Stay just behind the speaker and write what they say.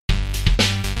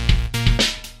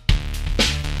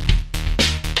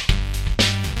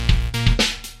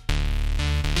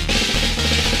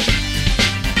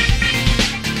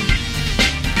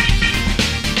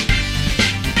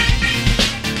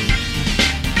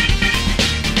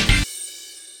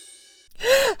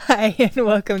Hi, and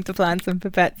welcome to Plants and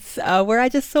Pipettes, where I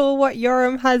just saw what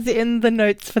Yoram has in the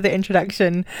notes for the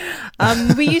introduction.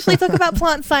 We usually talk about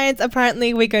plant science.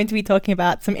 Apparently, we're going to be talking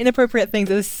about some inappropriate things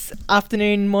this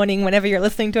afternoon, morning, whenever you're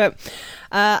listening to it.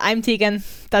 I'm Tegan.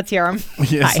 That's Yoram.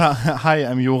 Yes, hi,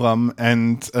 I'm Yoram,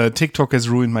 and TikTok has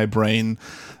ruined my brain.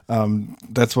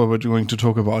 That's what we're going to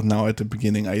talk about now at the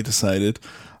beginning, I decided.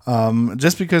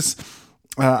 Just because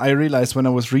I realized when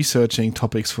I was researching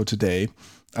topics for today,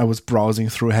 I was browsing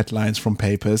through headlines from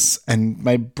papers and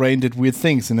my brain did weird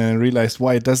things, and then I realized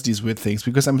why it does these weird things,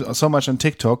 because I'm so much on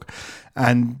TikTok.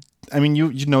 And I mean,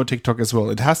 you know TikTok as well.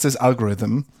 It has this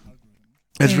algorithm.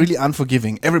 It's really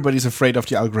unforgiving. Everybody's afraid of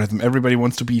the algorithm. Everybody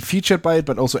wants to be featured by it,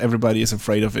 but also everybody is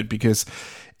afraid of it, because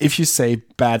if you say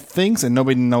bad things and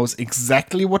nobody knows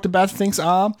exactly what the bad things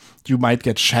are, you might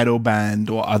get shadow banned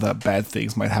or other bad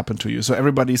things might happen to you. So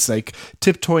everybody's like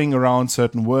tiptoeing around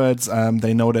certain words.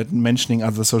 They know that mentioning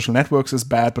other social networks is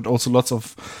bad, but also lots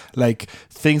of like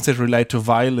things that relate to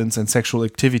violence and sexual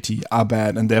activity are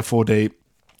bad, and therefore they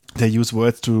use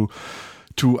words to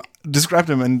describe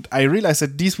them. And I realized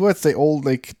that these words, they all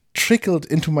like trickled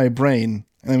into my brain.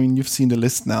 I mean, you've seen the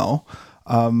list now.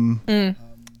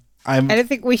 I don't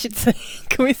think we should say.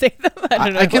 Can we say them? I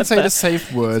don't know. I can say the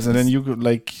safe words, and then you could,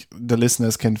 like, the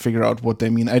listeners can figure out what they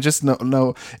mean. I just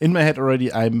know in my head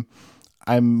already. I'm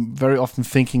very often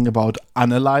thinking about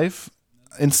unalive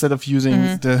instead of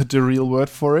using the real word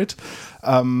for it.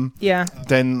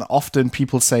 Then often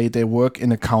people say they work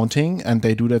in accounting, and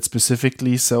they do that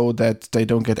specifically so that they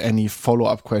don't get any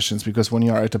follow-up questions. Because when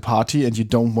you are at a party and you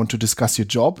don't want to discuss your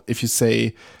job, if you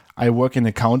say, I work in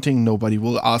accounting, nobody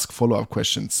will ask follow-up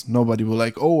questions. Nobody will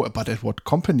like, oh, but at what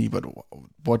company? But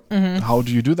what? How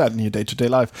do you do that in your day-to-day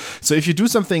life? So if you do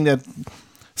something that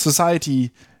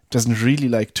society doesn't really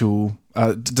like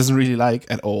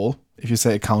at all, if you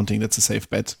say accounting, that's a safe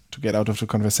bet to get out of the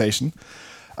conversation.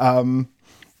 Then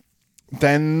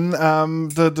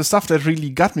the stuff that really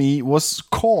got me was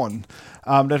corn.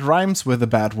 That rhymes with a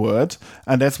bad word,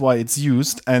 and that's why it's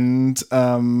used. And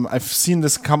I've seen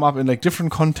this come up in like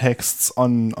different contexts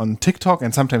on TikTok,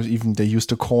 and sometimes even they use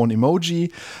the corn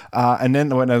emoji. And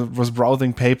then when I was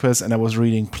browsing papers and I was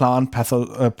reading plant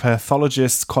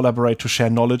pathologists collaborate to share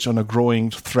knowledge on a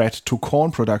growing threat to corn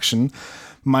production,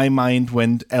 my mind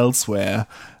went elsewhere,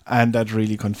 and that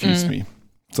really confused me.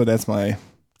 So that's my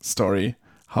story,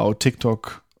 how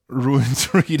TikTok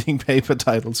ruins reading paper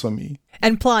titles for me.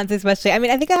 And plants especially. I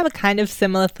mean, I think I have a kind of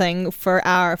similar thing for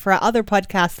our other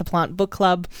podcast, the Plant Book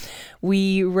Club.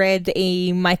 We read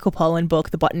a Michael Pollan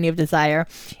book, The Botany of Desire,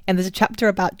 and there's a chapter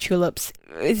about tulips.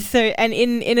 So, and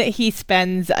in it he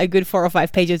spends a good 4 or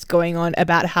 5 pages going on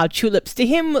about how tulips to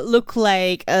him look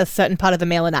like a certain part of the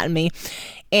male anatomy.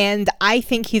 And I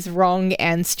think he's wrong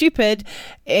and stupid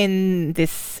in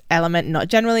this element, not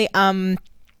generally.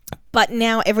 But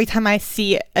now every time I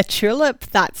see a tulip,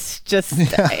 that's just,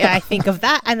 I think of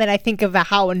that. And then I think of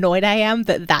how annoyed I am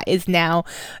that is now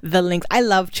the link. I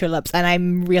love tulips, and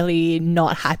I'm really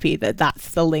not happy that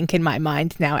that's the link in my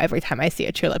mind now. Every time I see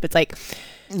a tulip, it's like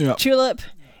tulip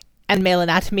and male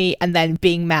anatomy, and then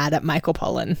being mad at Michael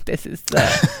Pollan. This is the,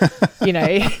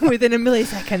 within a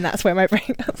millisecond, that's where my brain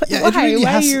goes. Like, why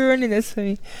are you ruining this for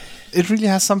me? It really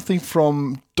has something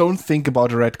from don't think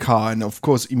about a red car, and of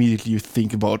course immediately you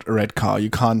think about a red car. You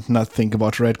can't not think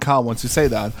about a red car once you say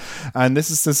that. And this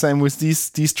is the same with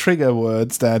these trigger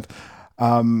words that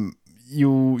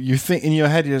you think in your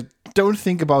head. You don't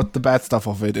think about the bad stuff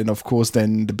of it, and of course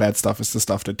then the bad stuff is the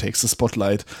stuff that takes the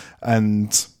spotlight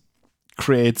and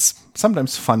creates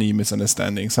sometimes funny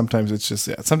misunderstandings. Sometimes it's just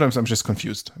sometimes I'm just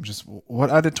confused. I'm just,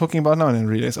 what are they talking about now? And then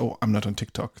realize, oh, I'm not on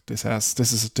TikTok. This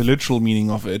is the literal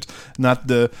meaning of it, not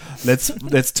the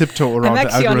let's tiptoe around the algorithm. I'm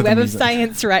actually on Web of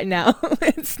Science right now.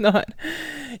 It's not.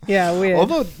 Yeah, weird.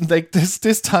 Although like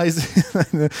this ties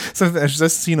something I've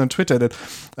just seen on Twitter that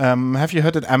have you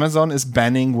heard that Amazon is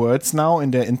banning words now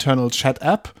in their internal chat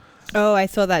app? Oh, I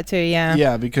saw that too, yeah.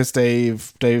 Yeah, because they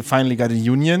finally got a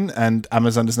union, and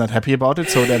Amazon is not happy about it,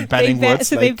 so they're banning words.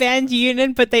 So they banned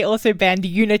union, but they also banned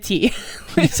unity,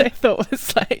 which I thought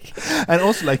was like... And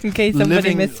also like in case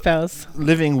somebody misspells.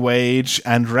 Living wage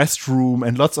and restroom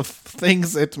and lots of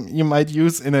things that you might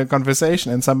use in a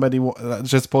conversation. And somebody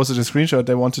just posted a screenshot.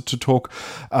 They wanted to talk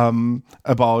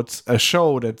about a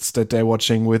show that they're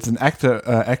watching with an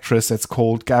actress that's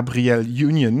called Gabrielle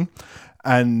Union.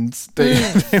 And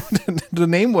the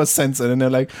name was censored, and they're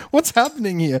like, what's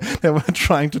happening here? They were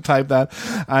trying to type that,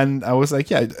 and I was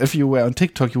like, yeah, if you were on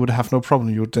TikTok, you would have no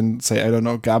problem. You would then say, I don't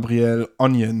know, Gabrielle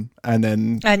Onion, and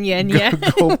then go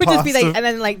would just be like, and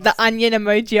then like the onion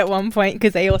emoji at one point,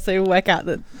 because they also work out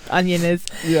that onion is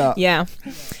yeah.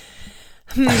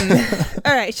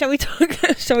 All right, shall we talk?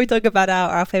 Shall we talk about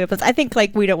our favorite plants? I think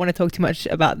we don't want to talk too much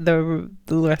about the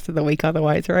rest of the week,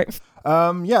 otherwise, right?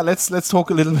 Yeah, let's talk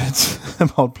a little bit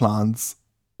about plants.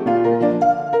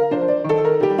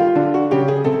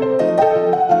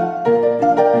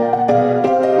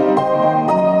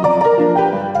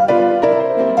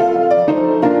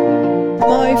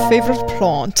 My favorite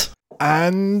plant.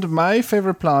 And my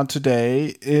favorite plant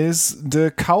today is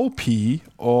the cowpea,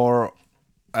 or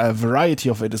a variety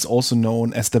of it is also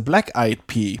known as the black-eyed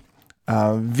pea,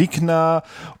 Vigna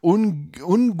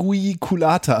unguiculata.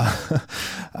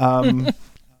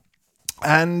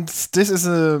 And this is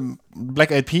a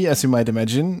black-eyed pea, as you might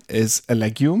imagine, is a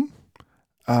legume.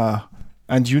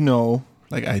 And you know,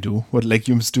 like I do, what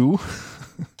legumes do.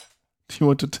 Do you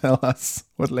want to tell us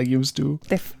what legumes do?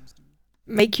 They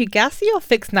make you gassy or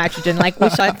fix nitrogen?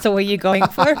 Which answer were you going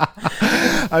for?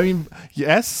 I mean,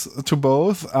 yes, to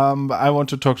both. I want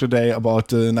to talk today about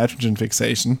the nitrogen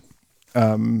fixation.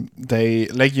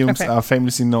 Legumes are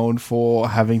famously known for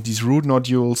having these root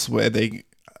nodules where they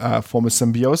form a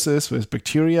symbiosis with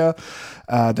bacteria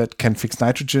that can fix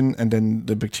nitrogen, and then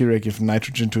the bacteria give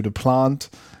nitrogen to the plant,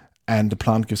 and the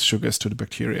plant gives sugars to the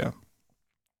bacteria.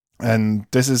 And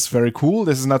this is very cool.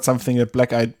 This is not something that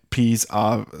black-eyed peas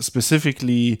are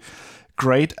specifically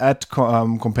great at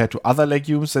compared to other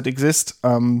legumes that exist.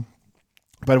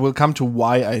 But we'll come to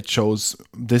why I chose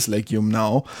this legume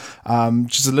now.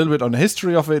 Just a little bit on the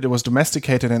history of it. It was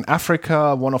domesticated in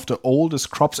Africa, one of the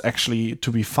oldest crops actually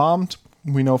to be farmed.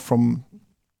 We know from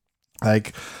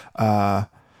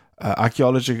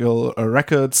archaeological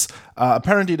records.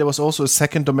 Apparently, there was also a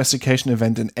second domestication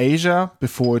event in Asia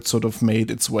before it sort of made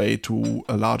its way to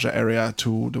a larger area,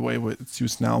 to the way it's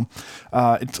used now.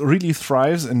 It really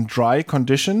thrives in dry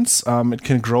conditions. It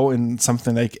can grow in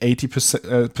something like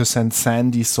 80%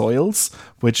 sandy soils,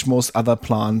 which most other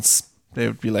plants, they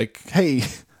would be like, hey,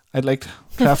 I'd like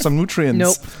to have some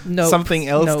nutrients. Nope. Something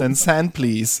else than sand,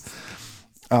 please.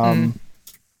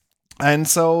 And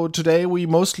so today we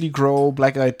mostly grow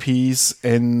black-eyed peas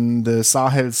in the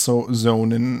Sahel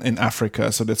zone in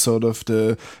Africa. So that's sort of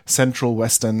the central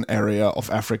western area of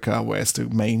Africa, where it's the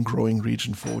main growing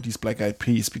region for these black-eyed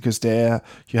peas, because there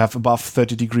you have above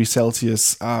 30 degrees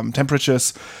Celsius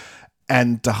temperatures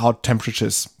and the hot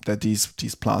temperatures that these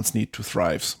plants need to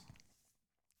thrive.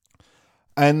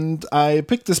 And I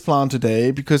picked this plant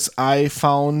today because I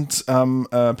found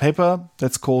a paper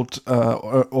that's called,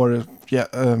 actually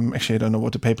I don't know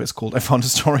what the paper is called. I found a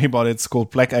story about it. It's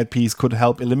called Black-Eyed Peas Could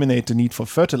Help Eliminate the Need for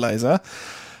Fertilizer.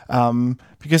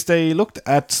 Because they looked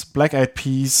at black-eyed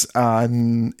peas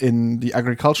in the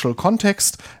agricultural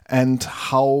context and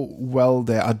how well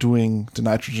they are doing the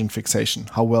nitrogen fixation,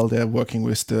 how well they're working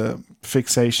with the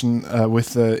fixation,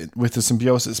 with the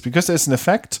symbiosis. Because there's an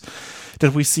effect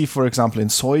that we see, for example, in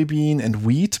soybean and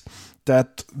wheat,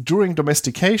 that during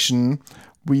domestication,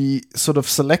 we sort of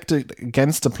selected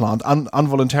against the plant,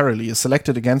 involuntarily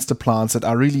selected against the plants that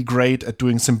are really great at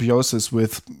doing symbiosis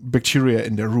with bacteria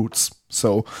in their roots.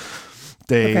 So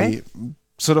they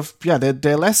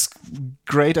they're less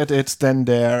great at it than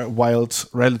their wild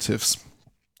relatives,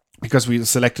 because we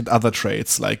selected other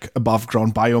traits like above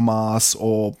ground biomass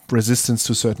or resistance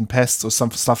to certain pests or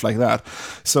some stuff like that.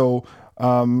 So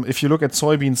if you look at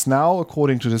soybeans now,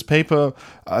 according to this paper,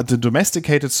 the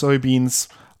domesticated soybeans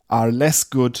are less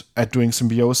good at doing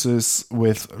symbiosis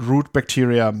with root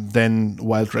bacteria than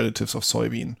wild relatives of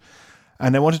soybean.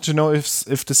 And I wanted to know if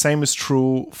the same is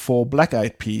true for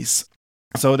black-eyed peas.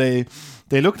 So they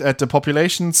looked at the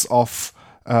populations of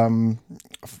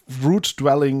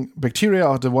root-dwelling bacteria,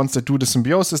 or the ones that do the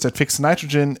symbiosis, that fix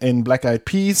nitrogen in black-eyed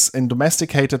peas in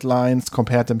domesticated lines,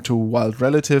 compared them to wild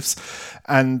relatives,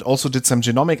 and also did some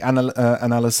genomic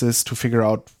analysis to figure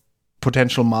out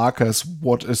potential markers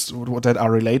what that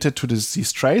are related to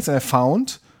these traits. And I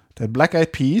found that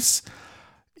black-eyed peas,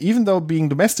 even though being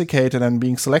domesticated and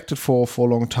being selected for a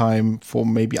long time for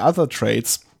maybe other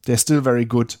traits, they're still very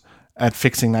good at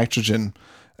fixing nitrogen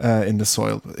in the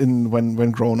soil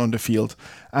when grown on the field.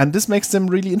 And this makes them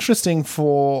really interesting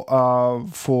for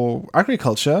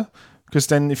agriculture, because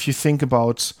then if you think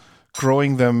about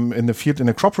growing them in the field in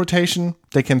a crop rotation,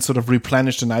 they can sort of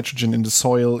replenish the nitrogen in the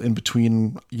soil in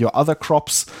between your other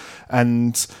crops.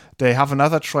 And they have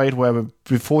another trait where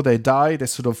before they die, they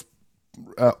sort of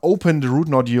open the root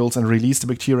nodules and release the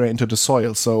bacteria into the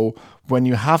soil. So when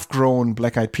you have grown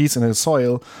black-eyed peas in the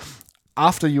soil,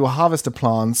 after you harvest the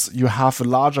plants, you have a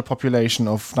larger population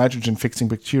of nitrogen-fixing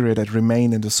bacteria that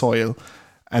remain in the soil,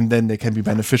 and then they can be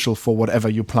beneficial for whatever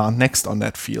you plant next on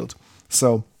that field.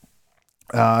 So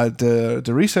the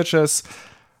researchers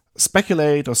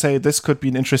speculate or say this could be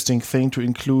an interesting thing to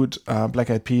include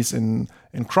black-eyed peas in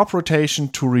crop rotation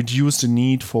to reduce the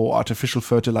need for artificial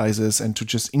fertilizers and to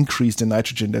just increase the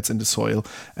nitrogen that's in the soil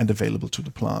and available to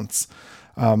the plants,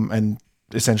 and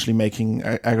essentially making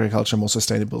agriculture more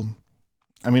sustainable.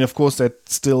 I mean, of course, that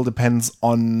still depends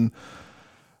on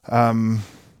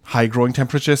high growing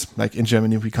temperatures. Like in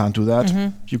Germany, we can't do that.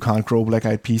 Mm-hmm. You can't grow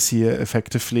black-eyed peas here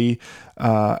effectively,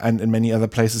 and in many other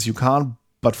places you can't.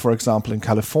 But for example, in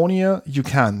California, you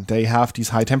can. They have these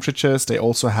high temperatures. They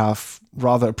also have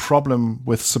rather a problem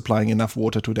with supplying enough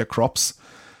water to their crops.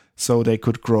 So they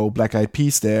could grow black-eyed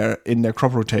peas there in their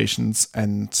crop rotations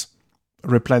and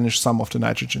replenish some of the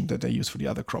nitrogen that they use for the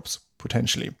other crops,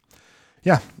 potentially.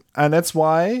 Yeah, and that's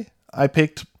why I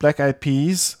picked black-eyed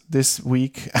peas this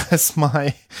week as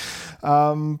my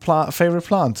favorite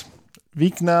plant.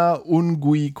 Vigna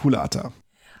unguiculata.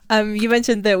 You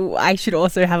mentioned that I should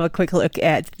also have a quick look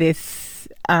at this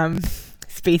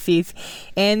species,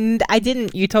 and I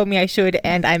didn't. You told me I should,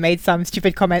 and I made some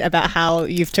stupid comment about how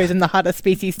you've chosen the harder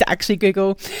species to actually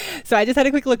Google. So I just had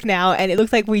a quick look now, and it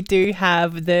looks like we do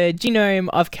have the genome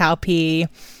of cowpea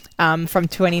from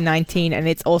 2019, and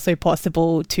it's also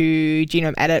possible to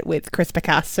genome edit with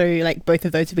CRISPR-Cas. So like both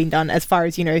of those have been done as far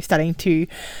as, starting to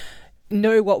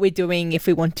know what we're doing if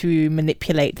we want to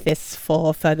manipulate this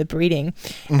for further breeding.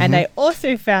 Mm-hmm. And I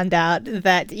also found out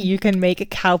that you can make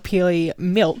cowpea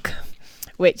milk,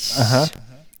 which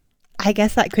I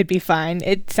guess that could be fine.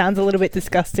 It sounds a little bit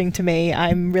disgusting to me.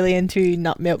 I'm really into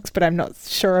nut milks, but I'm not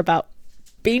sure about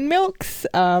bean milks.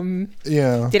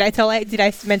 Yeah. Did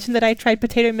I mention that I tried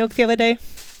potato milk the other day?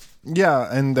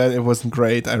 Yeah, and that it wasn't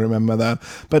great. I remember that.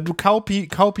 But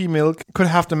cowpea milk could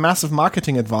have the massive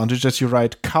marketing advantage that you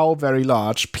write cow very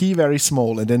large, pea very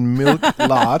small, and then milk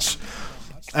large.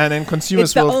 And then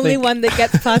consumers will think... It's the only one that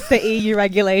gets past the EU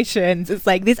regulations. It's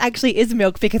like, this actually is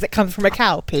milk because it comes from a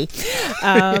cowpea.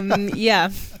 Yeah.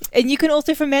 And you can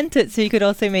also ferment it, so you could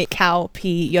also make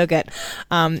cowpea yogurt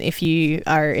if you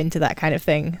are into that kind of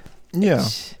thing. Yeah.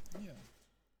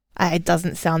 It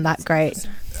doesn't sound that great.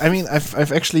 I mean,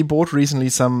 I've actually bought recently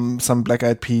some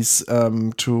black-eyed peas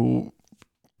to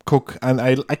cook, and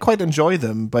I quite enjoy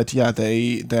them. But yeah,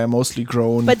 they're mostly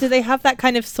grown. But do they have that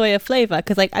kind of soya flavor?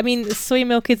 Because soy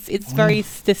milk it's very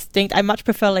distinct. I much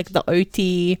prefer like the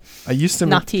oaty,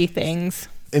 nutty things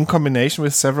in combination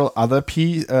with several other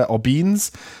pea or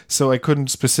beans. So I couldn't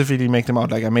specifically make them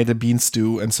out. Like I made a bean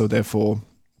stew, and so therefore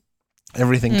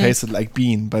everything tasted like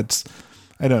bean, but.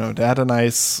 I don't know. They had a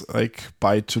nice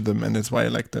bite to them, and that's why I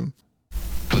like them.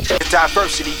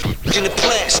 Diversity in the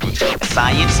class.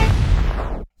 Science.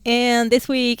 And this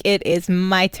week it is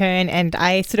my turn, and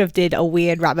I sort of did a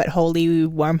weird rabbit hole-y,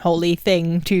 wormhole-y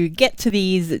thing to get to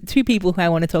these two people who I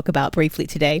want to talk about briefly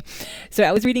today. So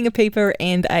I was reading a paper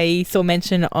and I saw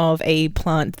mention of a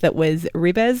plant that was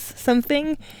ribes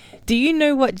something. Do you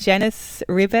know what genus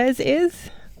ribes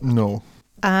is? No.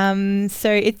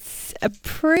 So it's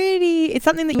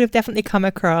something that you would have definitely come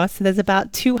across. So there's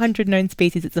about 200 known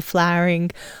species. It's a flowering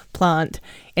plant,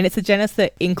 and it's a genus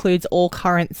that includes all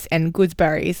currants and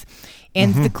gooseberries.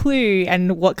 And the clue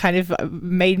and what kind of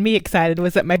made me excited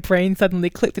was that my brain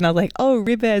suddenly clicked, and I was like, oh,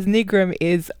 ribes nigrum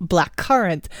is black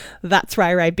currant. That's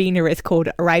why Ribena is called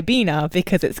Ribena,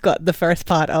 because it's got the first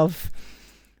part of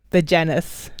the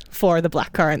genus for the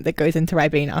black currant that goes into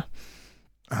Ribena.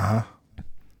 Uh-huh.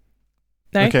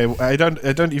 No? Okay, I don't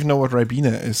even know what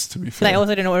Ribena is, to be fair. I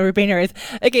also don't know what Ribena is.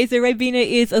 Okay, so Ribena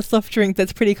is a soft drink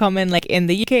that's pretty common, like in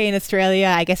the UK and Australia,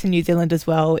 I guess in New Zealand as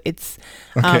well. It's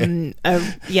it's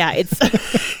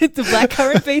it's a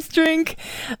blackcurrant based drink.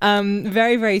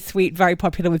 Very, very sweet, very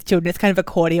popular with children. It's kind of a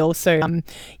cordial, so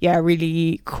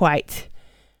really quite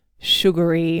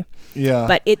sugary. Yeah.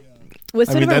 But it was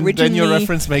originally... then your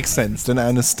reference makes sense. Then I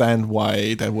understand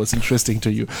why that was interesting to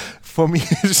you. For me,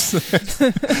 it's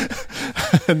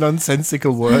a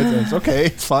nonsensical word. It's okay,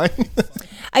 it's fine.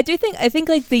 I think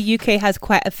like the UK has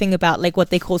quite a thing about like what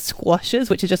they call squashes,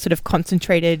 which are just sort of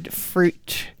concentrated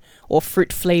fruit or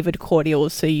fruit flavored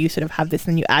cordials. So you sort of have this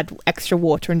and you add extra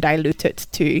water and dilute it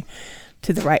to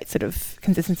the right sort of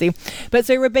consistency. But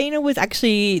so Ribena was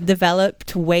actually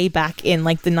developed way back in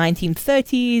like the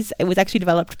 1930s. It was actually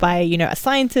developed by, a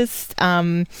scientist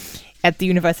at the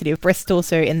University of Bristol,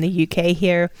 so in the UK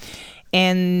here.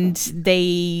 And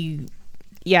he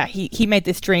made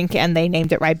this drink and they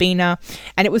named it Ribena.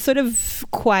 And it was sort of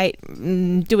quite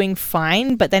doing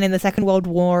fine. But then in the Second World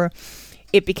War,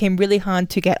 it became really hard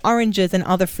to get oranges and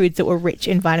other foods that were rich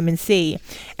in vitamin C.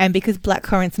 And because black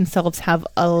currants themselves have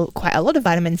quite a lot of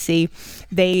vitamin C,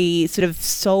 they sort of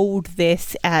sold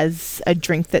this as a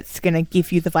drink that's going to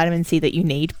give you the vitamin C that you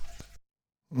need.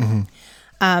 Mm-hmm.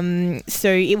 So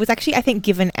it was actually, I think,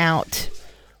 given out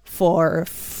for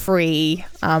free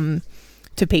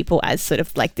to people as sort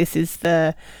of like, this is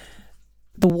the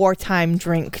wartime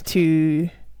drink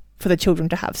for the children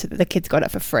to have, so that the kids got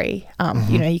it for free.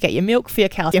 You know, you get your milk for your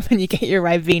calcium and you get your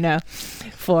Ribena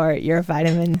for your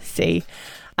vitamin C.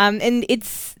 And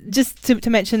it's just to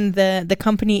mention, the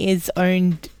company is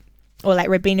owned, or like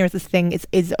Ribena as this thing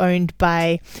is owned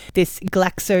by this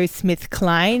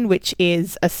GlaxoSmithKline, which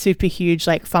is a super huge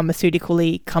like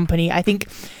pharmaceutical-y company. I think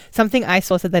something I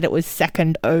saw said that it was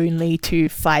second only to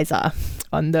Pfizer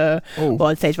on the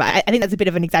world stage, but I think that's a bit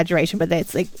of an exaggeration, but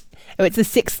it's like, it's the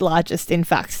sixth largest, in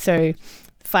fact. So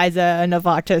Pfizer,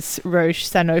 Novartis, Roche,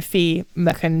 Sanofi,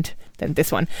 Merck, and then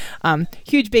this one.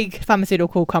 Huge, big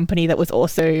pharmaceutical company that was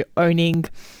also owning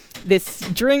this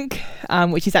drink,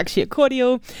 which is actually a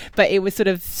cordial, but it was sort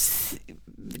of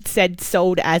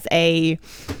sold as a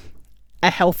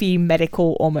healthy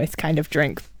medical almost kind of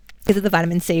drink because of the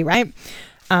vitamin C, right?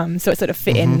 So it sort of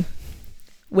fit in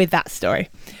with that story.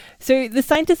 So the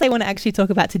scientists I want to actually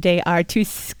talk about today are two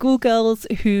schoolgirls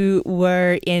who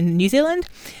were in New Zealand,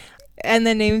 and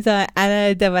their names are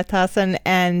Anna Devatasan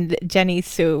and Jenny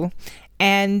Su.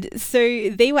 And so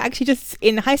they were actually just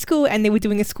in high school, and they were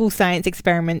doing a school science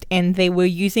experiment, and they were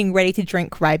using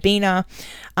ready-to-drink Ribena,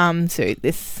 so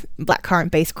this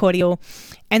blackcurrant-based cordial,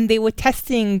 and they were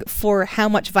testing for how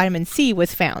much vitamin C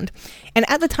was found. And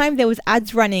at the time, there was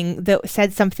ads running that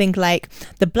said something like,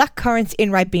 the blackcurrants in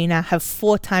Ribena have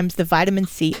 4 times the vitamin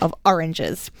C of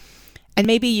oranges. And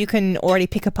maybe you can already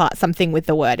pick apart something with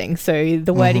the wording. So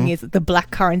the wording is the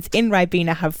blackcurrants in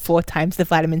Ribena have 4 times the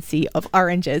vitamin C of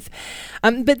oranges.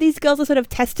 But these girls are sort of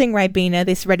testing Ribena,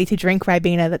 this ready-to-drink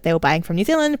Ribena that they were buying from New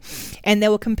Zealand, and they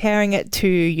were comparing it to,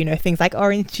 you know, things like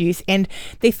orange juice. And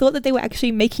they thought that they were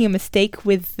actually making a mistake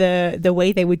with the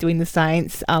way they were doing the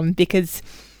science, because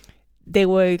they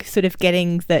were sort of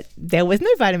getting that there was no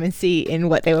vitamin C in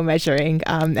what they were measuring.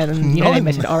 And you know, they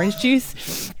measured orange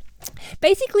juice.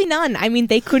 Basically none. I mean,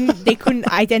 they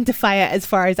couldn't identify it, as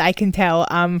far as I can tell,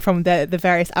 from the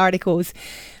various articles.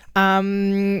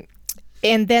 And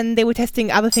then they were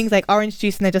testing other things like orange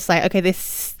juice, and they're just like, okay,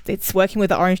 it's working with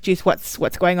the orange juice. What's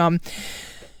going on?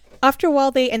 After a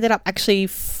while, they ended up actually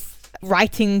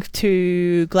writing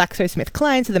to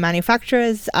GlaxoSmithKline, so the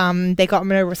manufacturers. They got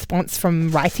no response from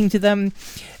writing to them.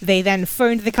 They then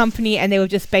phoned the company, and they were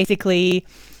just basically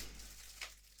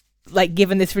like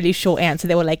given this really short answer.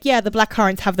 They were like, yeah, the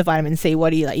blackcurrants have the vitamin C.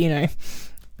 What do you like? You know,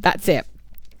 that's it.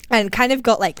 And kind of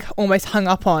got like almost hung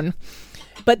up on.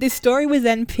 But this story was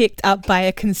then picked up by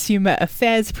a consumer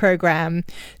affairs program.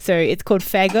 So it's called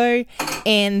Fairgo.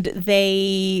 And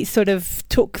they sort of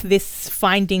took this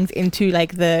findings into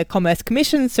like the Commerce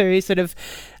Commission. So sort of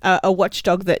a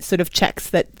watchdog that sort of checks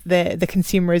that the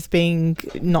consumer is being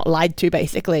not lied to,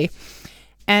 basically.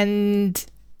 And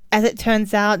as it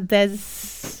turns out,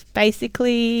 there's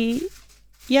basically,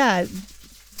 no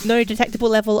detectable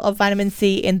level of vitamin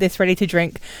C in this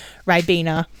ready-to-drink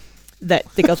Ribena that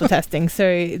the girls were testing.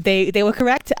 So they were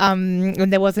correct, and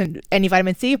there wasn't any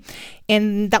vitamin C.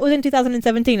 And that was in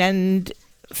 2017. And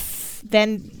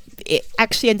then it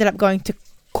actually ended up going to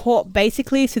court,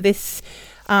 basically. So this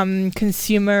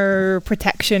consumer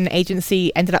protection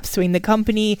agency ended up suing the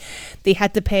company. They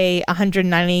had to pay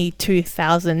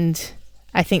 192,000,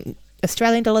 I think,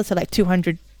 Australian dollars, so like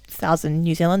 200,000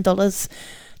 New Zealand dollars.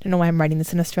 Don't know why I'm writing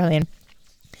this in Australian.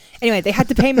 Anyway, they had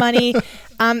to pay money.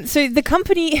 So the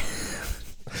company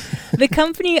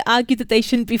argued that they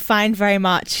shouldn't be fined very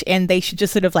much, and they should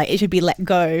just sort of like, it should be let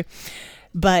go.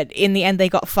 But in the end, they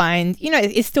got fined. You know,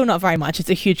 it's still not very much. It's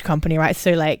a huge company, right?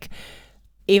 So like,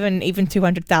 even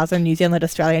 200,000 New Zealand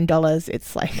Australian dollars,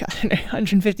 it's like, I don't know,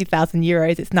 150,000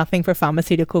 euros. It's nothing for a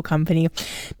pharmaceutical company.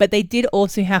 But they did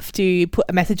also have to put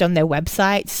a message on their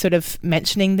website sort of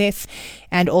mentioning this,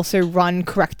 and also run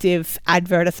corrective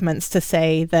advertisements to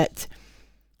say that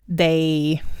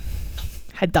they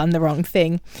had done the wrong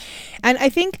thing. And I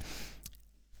think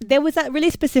there was that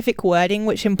really specific wording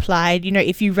which implied, you know,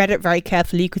 if you read it very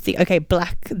carefully, you could see, okay,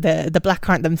 the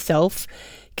blackcurrant themselves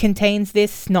contains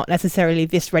this, not necessarily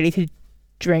this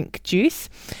ready-to-drink juice.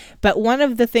 But one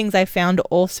of the things I found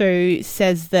also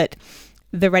says that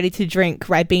the ready-to-drink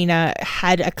Ribena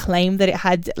had a claim that it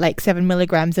had like 7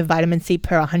 milligrams of vitamin C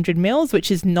per 100 mils, which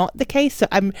is not the case. So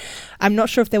I'm not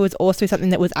sure if there was also something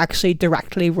that was actually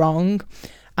directly wrong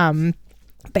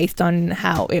based on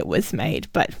how it was made.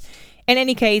 But in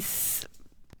any case,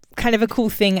 kind of a cool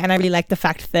thing, and I really like the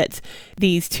fact that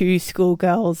these two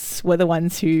schoolgirls were the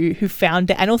ones who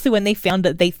found it. And also when they found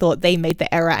it, they thought they made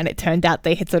the error, and it turned out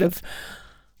they had sort of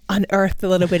unearthed a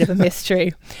little bit of a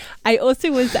mystery. I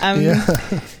also was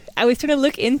I was trying to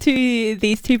look into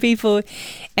these two people,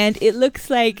 and it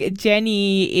looks like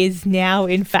Jenny is now,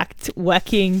 in fact,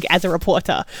 working as a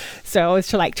reporter. So I was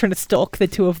trying to stalk the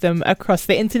two of them across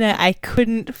the internet. I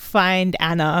couldn't find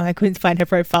Anna. I couldn't find her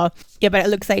profile. Yeah, but it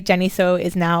looks like Jenny So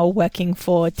is now working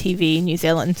for TV New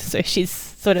Zealand. So she's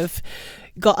sort of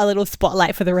got a little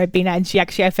spotlight for the Ribena, and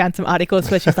I found some articles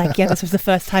where she's like, yeah, this was the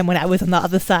first time when I was on the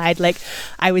other side, like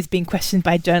I was being questioned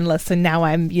by journalists, and now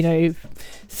I'm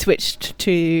switched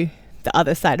to the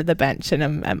other side of the bench, and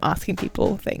I'm asking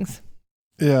people things.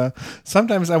 Yeah,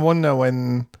 sometimes I wonder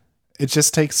when it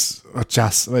just takes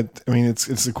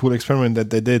it's a cool experiment that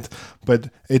they did, but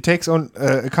it takes on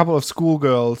a couple of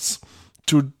schoolgirls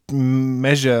to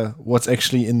measure what's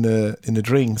actually in the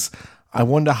drinks. I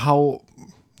wonder how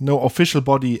no official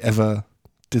body ever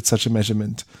did such a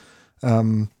measurement.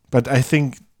 But I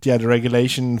think, the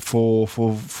regulation for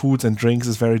foods and drinks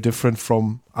is very different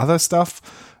from other stuff.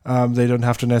 They don't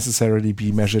have to necessarily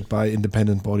be measured by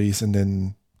independent bodies and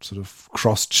then sort of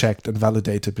cross-checked and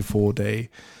validated before they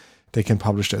can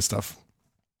publish their stuff.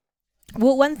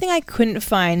 Well, one thing I couldn't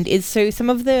find is, so some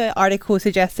of the articles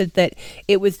suggested that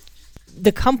it was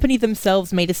the company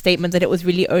themselves made a statement that it was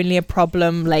really only a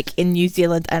problem like in New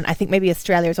Zealand and I think maybe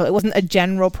Australia as well. It wasn't a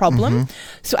general problem.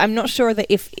 So I'm not sure that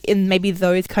if in maybe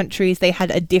those countries they had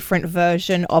a different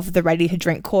version of the ready to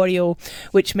drink cordial,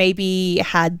 which maybe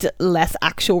had less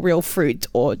actual real fruit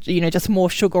or, just more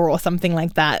sugar or something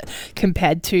like that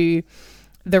compared to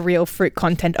the real fruit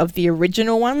content of the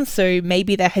original one. So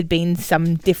maybe there had been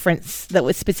some difference that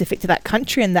was specific to that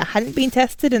country and that hadn't been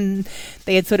tested, and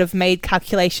they had sort of made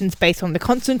calculations based on the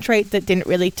concentrate that didn't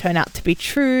really turn out to be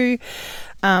true.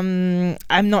 I'm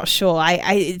not sure.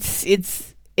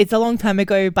 It's a long time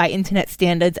ago by internet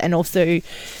standards, and also,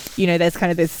 there's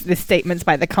kind of this statements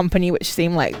by the company which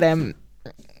seem like them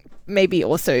maybe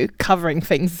also covering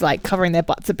things, like covering their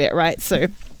butts a bit, right? So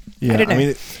yeah, I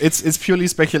mean, it's purely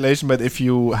speculation, but if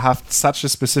you have such a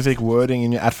specific wording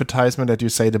in your advertisement that you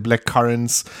say the black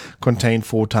currants contain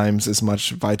 4 times as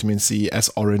much vitamin C as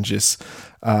oranges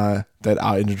that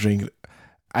are in the drink,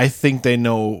 I think they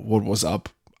know what was up.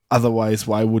 Otherwise,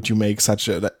 why would you make such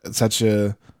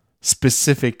a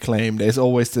specific claim? There's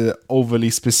always the overly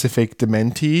specific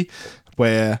dementi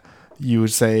where you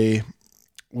say,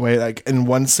 where like in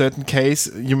one certain case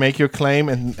you make your claim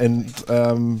and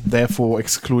therefore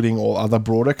excluding all other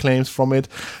broader claims from it,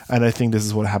 and I think this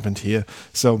is what happened here.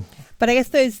 So, but I guess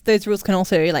those rules can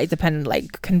also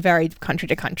can vary country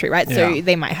to country, right? Yeah. So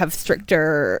they might have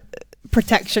stricter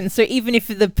protection. So even if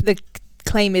the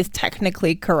claim is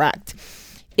technically correct,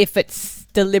 if it's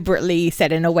deliberately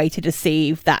said in a way to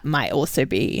deceive, that might also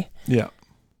be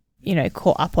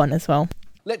caught up on as well.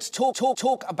 Let's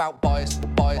talk about bias.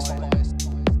 Bias.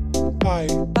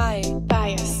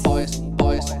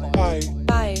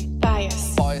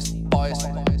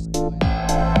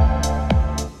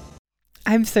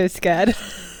 I'm so scared.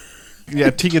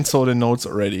 Yeah, Tegan saw the notes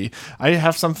already. I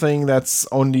have something that's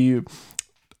only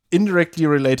indirectly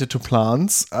related to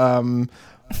plants,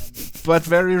 but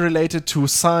very related to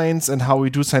science and how we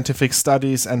do scientific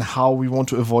studies and how we want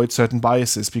to avoid certain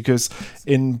biases. Because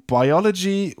in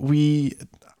biology, we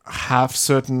have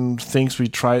certain things we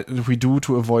do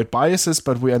to avoid biases,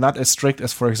 but we are not as strict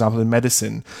as, for example, in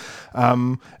medicine.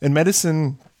 In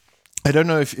medicine, I don't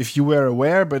know if you were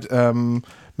aware, but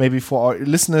maybe for our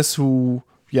listeners who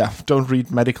don't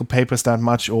read medical papers that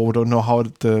much or don't know how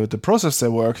the process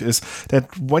there works, is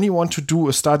that when you want to do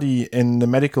a study in the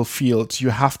medical field,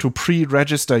 you have to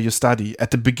pre-register your study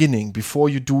at the beginning. Before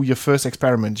you do your first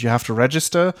experiment, you have to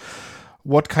register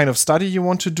what kind of study you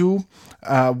want to do,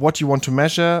 what you want to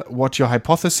measure, what your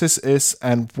hypothesis is,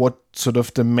 and what sort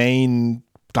of the main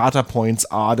data points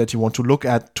are that you want to look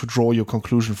at to draw your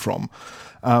conclusion from.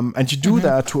 And you do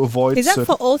that to avoid... Is that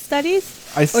for all studies?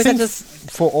 I think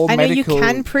for all medical...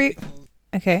 I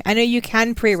know you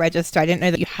can pre-register. I didn't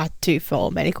know that you had to for all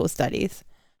medical studies.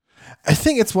 I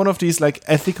think it's one of these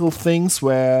ethical things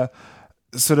where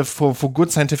sort of for good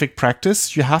scientific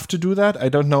practice, you have to do that. I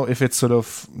don't know if it's sort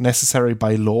of necessary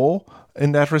by law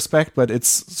in that respect, but it's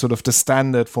sort of the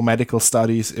standard for medical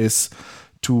studies is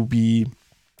to be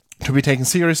taken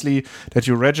seriously, that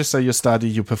you register your study,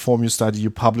 you perform your study, you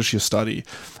publish your study.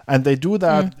 And they do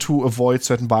that to avoid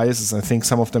certain biases. I think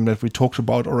some of them that we talked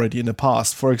about already in the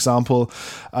past. For example,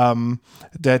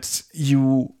 that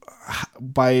you,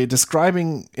 by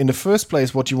describing in the first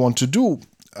place what you want to do,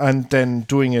 and then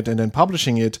doing it and then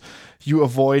publishing it, you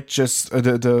avoid just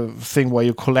the thing where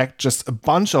you collect just a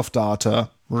bunch of data,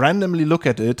 randomly look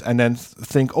at it, and then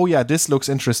think, oh yeah, this looks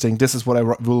interesting, this is what I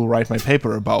will write my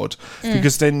paper about.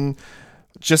 Because then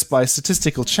just by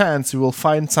statistical chance, you will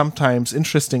find sometimes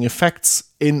interesting effects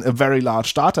in a very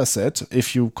large data set.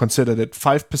 If you consider that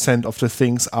 5% of the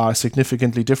things are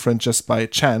significantly different just by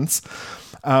chance,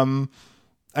 and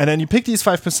then you pick these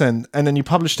 5% and then you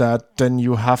publish that, then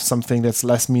you have something that's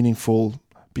less meaningful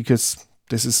because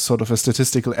this is sort of a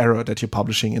statistical error that you're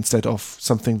publishing instead of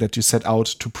something that you set out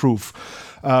to prove.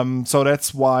 So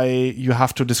that's why you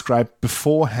have to describe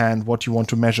beforehand what you want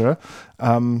to measure.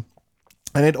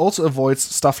 And it also avoids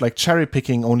stuff like cherry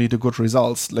picking only the good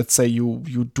results. Let's say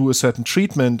you do a certain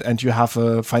treatment and you have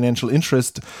a financial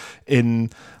interest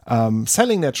in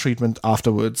selling that treatment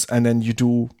afterwards. And then you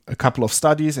do a couple of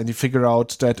studies and you figure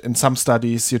out that in some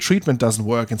studies your treatment doesn't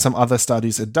work. In some other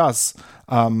studies it does.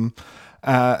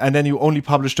 And then you only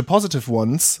publish the positive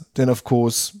ones, then of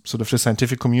course sort of the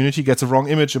scientific community gets a wrong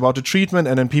image about the treatment,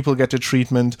 and then people get the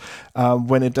treatment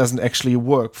when it doesn't actually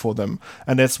work for them.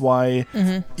 And that's why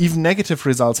even negative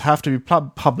results have to be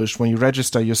published. When you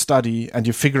register your study and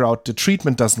you figure out the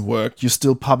treatment doesn't work, you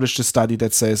still publish the study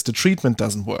that says the treatment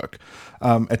doesn't work,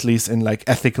 at least in like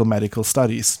ethical medical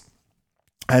studies.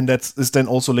 And that is then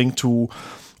also linked to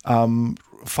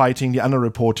fighting the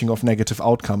underreporting of negative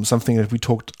outcomes, something that we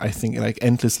talked, I think, like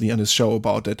endlessly on this show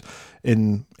about it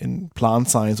in plant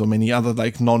science or many other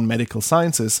like non-medical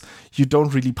sciences. You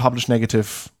don't really publish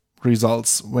negative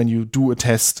results. When you do a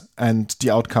test and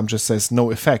the outcome just says no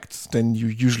effect, then you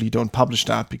usually don't publish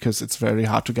that because it's very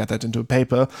hard to get that into a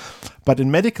paper. But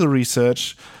in medical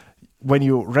research, when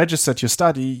you registered your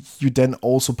study, you then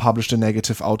also publish the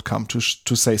negative outcome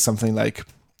to say something like,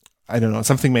 I don't know,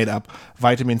 something made up.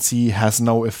 Vitamin C has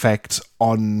no effect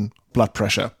on blood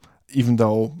pressure, even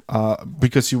though,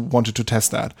 because you wanted to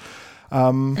test that.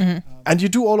 And you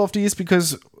do all of these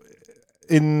because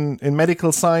in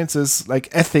medical sciences, like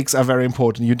ethics are very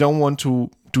important. You don't want to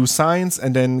do science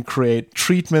and then create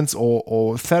treatments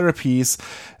or therapies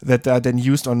that are then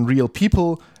used on real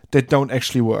people that don't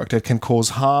actually work, that can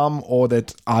cause harm or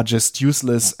that are just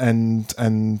useless and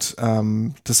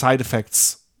the side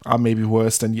effects are maybe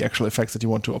worse than the actual effects that you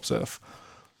want to observe.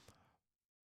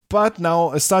 But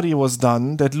now a study was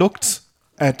done that looked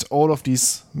at all of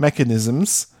these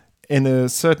mechanisms in a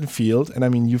certain field, and I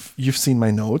mean you've seen my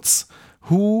notes,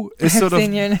 who is sort of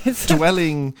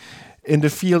dwelling in the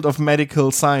field of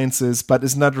medical sciences but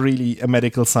is not really a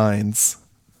medical science.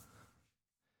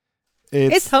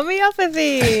 It's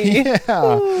homeopathy.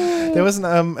 Yeah. There was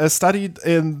a study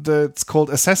it's called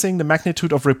Assessing the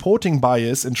Magnitude of Reporting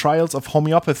Bias in Trials of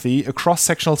Homeopathy, a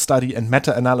cross-sectional study and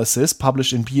meta-analysis,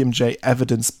 published in BMJ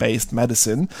Evidence-Based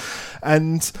Medicine.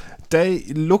 And they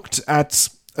looked at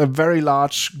a very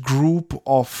large group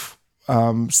of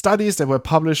studies that were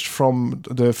published from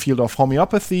the field of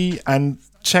homeopathy and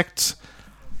checked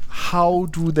how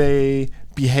do they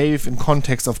behave in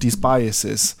context of these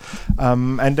biases.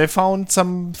 And they found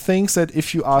some things that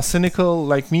if you are cynical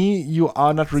like me, you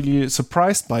are not really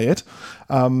surprised by it.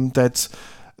 That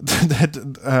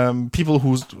people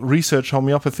who research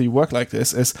homeopathy work like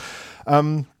this is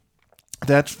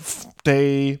that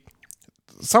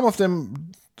some of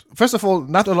them, first of all,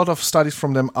 not a lot of studies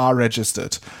from them are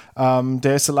registered.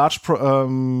 There's a large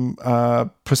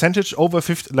percentage, over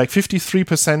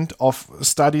 53% of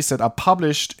studies that are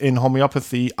published in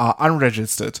homeopathy are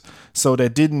unregistered. So they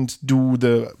didn't do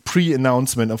the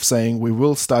pre-announcement of saying, we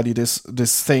will study this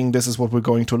thing, this is what we're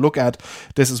going to look at,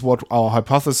 this is what our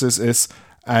hypothesis is,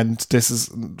 and this is,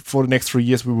 for the next 3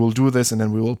 years we will do this and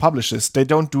then we will publish this. They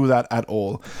don't do that at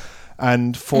all.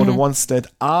 And for the ones that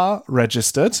are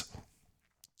registered,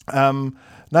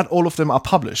 not all of them are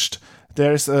published.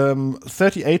 There's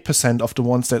 38% of the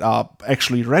ones that are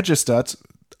actually registered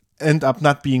end up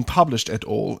not being published at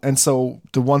all. And so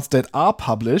the ones that are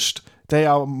published, they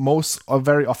are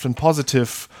very often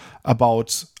positive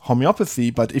about homeopathy.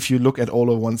 But if you look at all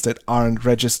the ones that aren't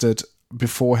registered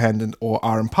beforehand or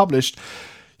aren't published,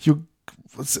 you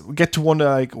get to wonder,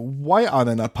 like, why are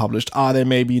they not published? Are they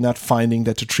maybe not finding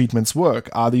that the treatments work?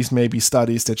 Are these maybe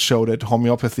studies that show that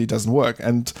homeopathy doesn't work?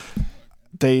 And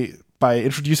they, by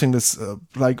introducing this,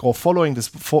 falling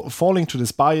to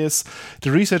this bias,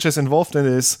 the researchers involved in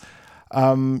this,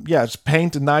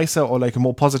 paint a nicer or like a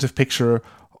more positive picture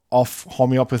of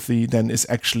homeopathy than is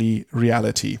actually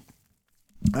reality.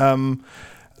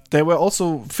 There were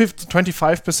also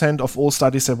 25% of all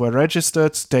studies that were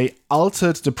registered. They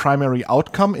altered the primary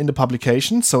outcome in the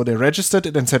publication. So they registered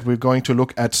it and said, we're going to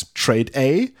look at trait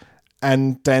A.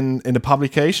 And then in the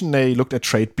publication, they looked at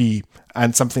trait B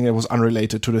and something that was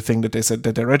unrelated to the thing that they said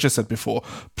that they registered before.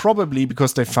 Probably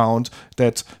because they found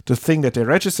that the thing that they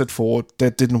registered for,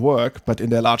 that didn't work. But in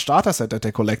their large data set that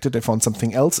they collected, they found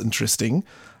something else interesting.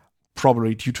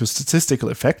 probably due to statistical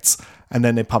effects, and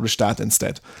then they published that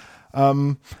instead.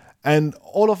 And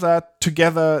all of that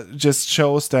together just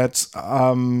shows that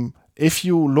if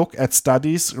you look at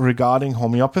studies regarding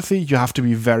homeopathy, you have to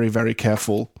be very, very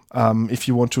careful. If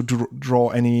you want to draw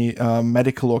any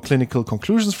medical or clinical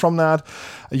conclusions from that,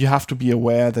 you have to be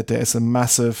aware that there is a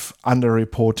massive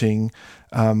underreporting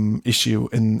issue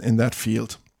in that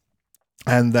field.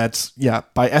 And that,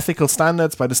 by ethical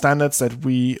standards, by the standards that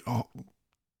we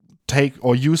take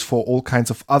or use for all kinds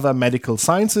of other medical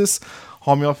sciences,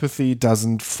 homeopathy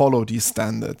doesn't follow these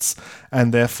standards.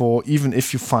 And therefore, even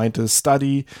if you find a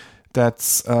study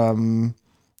that's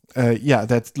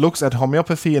that looks at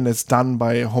homeopathy and is done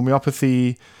by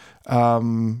homeopathy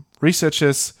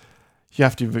researchers, you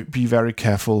have to be very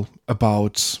careful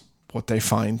about what they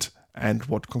find and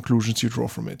what conclusions you draw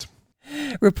from it.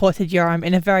 Reported Yoram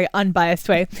in a very unbiased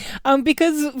way,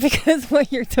 because what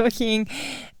you're talking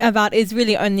about is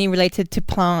really only related to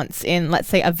plants in, let's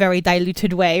say, a very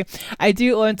diluted way. I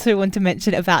do also want to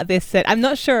mention about this that I'm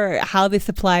not sure how this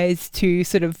applies to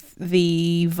sort of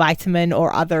the vitamin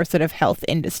or other sort of health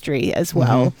industry as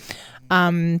well.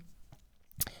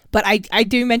 But I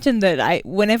do mention that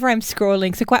whenever I'm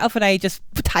scrolling, so quite often I just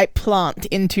type plant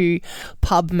into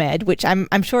PubMed, which I'm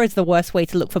sure is the worst way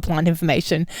to look for plant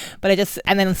information. But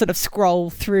and then sort of scroll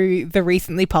through the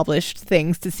recently published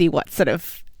things to see what sort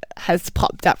of has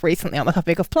popped up recently on the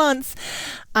topic of plants.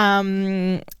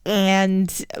 And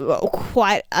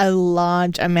quite a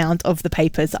large amount of the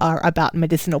papers are about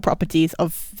medicinal properties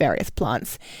of various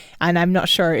plants. And I'm not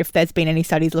sure if there's been any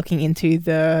studies looking into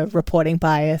the reporting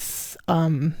bias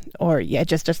or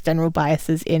just general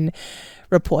biases in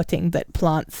reporting that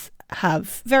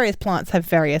various plants have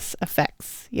various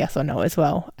effects, yes or no as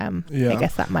well. I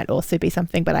guess that might also be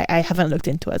something, but I haven't looked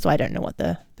into it, so I don't know what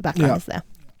the background is there.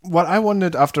 What I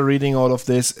wondered after reading all of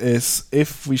this is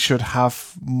if we should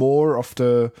have more of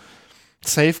the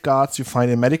safeguards you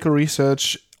find in medical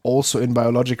research also in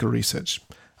biological research.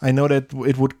 I know that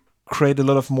it would create a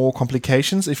lot of more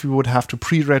complications if we would have to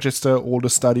pre-register all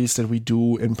the studies that we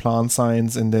do in plant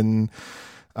science and then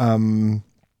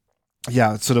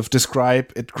sort of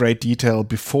describe in great detail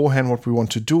beforehand what we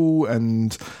want to do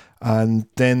and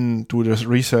then do the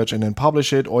research and then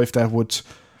publish it, or if that would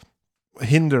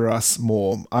hinder us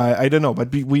more. I don't know,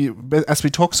 but we as we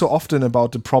talk so often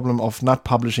about the problem of not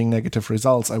publishing negative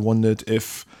results, I wondered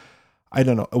if, I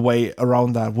don't know, a way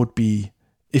around that would be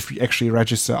if we actually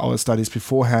register our studies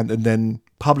beforehand and then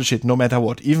publish it no matter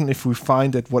what, even if we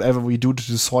find that whatever we do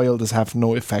to the soil does have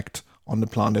no effect on the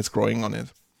plant that's growing on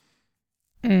it.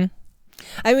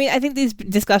 I mean, I think these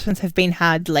discussions have been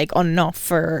had like on and off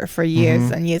for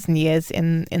years and years and years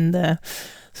in the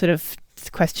sort of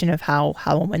question of how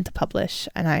and when to publish.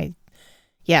 And I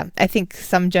think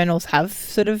some journals have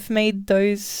sort of made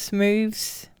those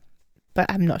moves, but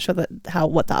I'm not sure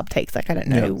what the uptake's like. I don't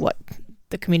know what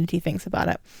the community thinks about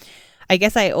it. I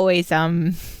guess I always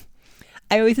suspect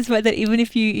that even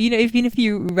if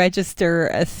you register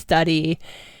a study,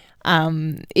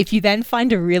 if you then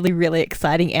find a really, really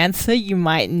exciting answer, you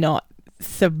might not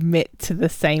submit to the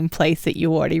same place that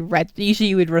you already read. Usually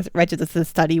you would register the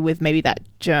study with maybe that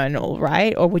journal,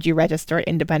 right? Or would you register it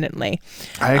independently?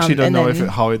 I actually don't know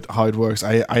how it works.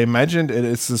 I imagined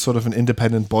it's a sort of an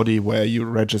independent body where you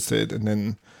register it, and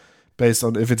then based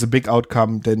on if it's a big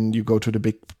outcome, then you go to the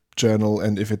big journal,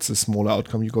 and if it's a smaller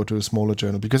outcome, you go to a smaller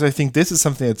journal. Because I think this is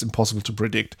something that's impossible to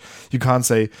predict. You can't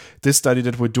say this study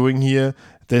that we're doing here,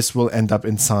 this will end up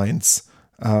in Science.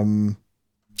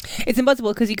 It's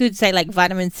impossible because you could say like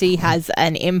vitamin C has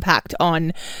an impact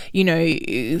on,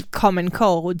 common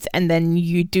colds, and then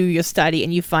you do your study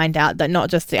and you find out that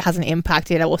not just it has an impact,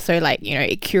 it also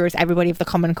it cures everybody of the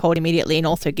common cold immediately and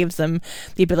also gives them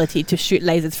the ability to shoot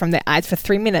lasers from their eyes for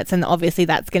 3 minutes. And obviously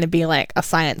that's going to be like a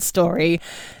science story,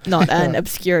 not an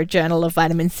obscure Journal of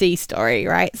Vitamin C story,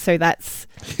 right? So that's...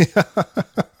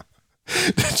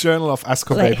 The Journal of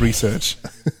Ascorbate Research.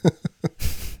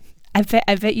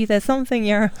 I bet you there's something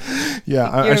you're... Yeah,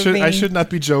 I should not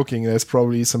be joking. There's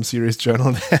probably some serious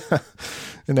journal there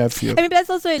in that field. I mean, but that's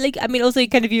also also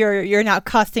kind of you're now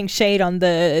casting shade on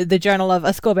the Journal of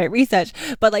Ascorbate Research.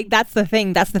 But that's the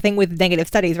thing. That's the thing with negative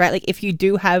studies, right? Like if you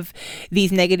do have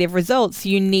these negative results,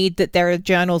 you need that there are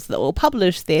journals that will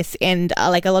publish this, and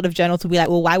a lot of journals will be like,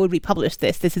 well, why would we publish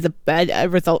this? This is a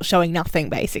result showing nothing,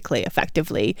 basically,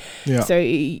 effectively. Yeah. So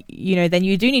then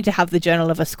you do need to have the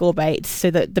Journal of Ascorbate so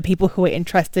that the people who are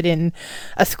interested in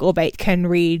ascorbate can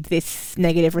read this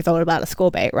negative result about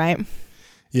ascorbate, right?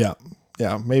 Yeah.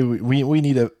 Yeah, maybe we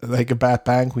need a bad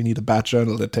bank. We need a bad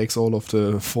journal that takes all of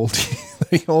the faulty,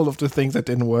 all of the things that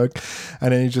didn't work,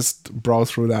 and then you just browse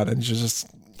through that and you just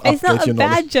It's not update a your bad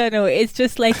knowledge. journal. It's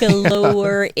just like a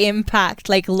lower impact,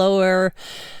 like lower.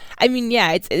 I mean,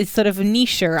 yeah, it's sort of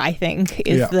nicher, I think,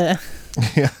 is Yeah. the.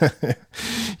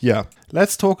 Yeah.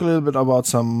 Let's talk a little bit about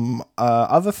some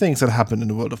other things that happen in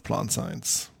the world of plant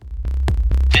science.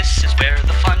 This is where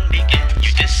the fun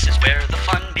begins. This is where the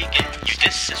fun begins.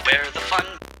 This is where the fun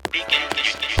begins.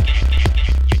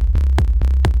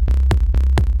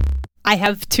 I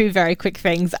have two very quick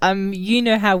things. You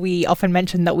know how we often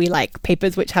mention that we like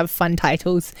papers which have fun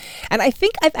titles, and I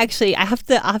think I have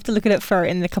to look at it for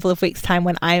in a couple of weeks' time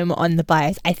when I am on the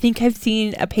bias. I think I've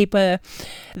seen a paper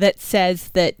that says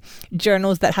that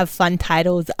journals that have fun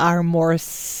titles are more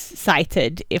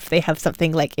cited if they have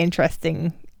something like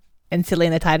interesting and silly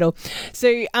in the title. So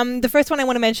the first one I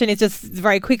want to mention is just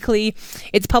very quickly,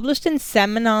 it's published in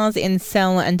Seminars in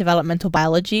Cell and Developmental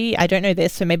Biology. I don't know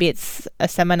this, so maybe it's a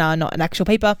seminar, not an actual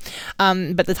paper.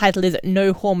 But the title is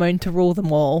No Hormone to Rule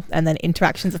Them All, and then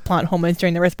Interactions of Plant Hormones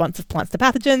During the Response of Plants to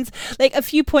Pathogens. Like a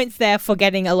few points there for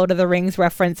getting a Lord of the Rings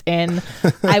reference in,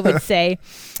 I would say.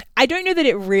 I don't know that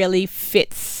it really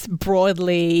fits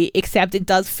broadly, except it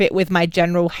does fit with my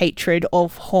general hatred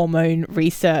of hormone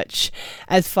research,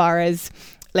 as far as,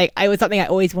 like, it was something I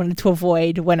always wanted to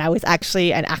avoid when I was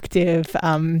actually an active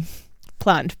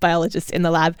plant biologist in the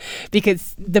lab,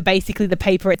 because basically the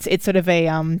paper, it's sort of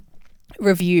a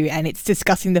review, and it's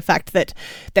discussing the fact that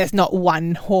there's not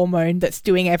one hormone that's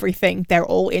doing everything. They're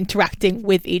all interacting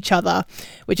with each other,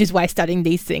 which is why studying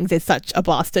these things is such a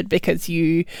bastard, because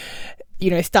you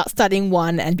start studying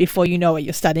one, and before you know it,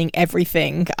 you're studying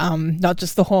everything, not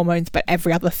just the hormones, but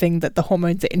every other thing that the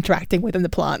hormones are interacting with in the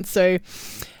plant. So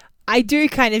I do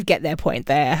kind of get their point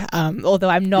there, although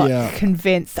I'm not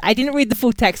convinced. I didn't read the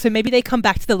full text, so maybe they come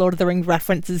back to the Lord of the Rings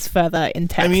references further in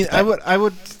text. I mean, I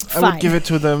would give it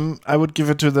to them. I would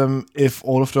give it to them if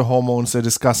all of the hormones they're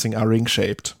discussing are ring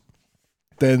shaped.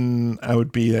 Then I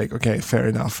would be like, okay, fair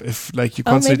enough. If like you're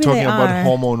constantly talking about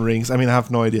hormone rings, I mean, I have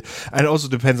no idea. And it also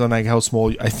depends on like how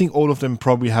small. I think all of them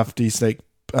probably have these like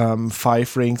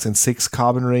 5 rings and 6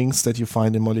 carbon rings that you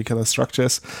find in molecular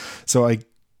structures. So I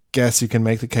guess you can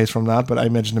make the case from that. But I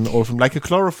imagine them all from like a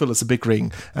chlorophyll is a big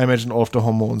ring. I imagine all of the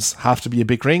hormones have to be a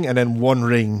big ring, and then one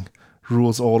ring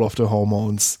rules all of the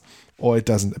hormones, or it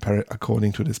doesn't,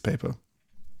 according to this paper.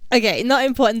 Okay, not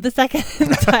important. The second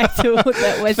title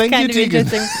that was kind of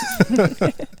interesting.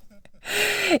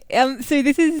 So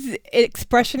this is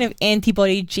expression of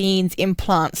antibody genes in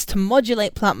plants to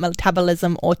modulate plant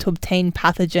metabolism or to obtain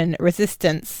pathogen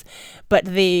resistance. But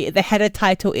the header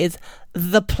title is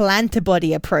The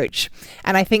Plantibody Approach.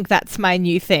 And I think that's my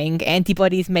new thing.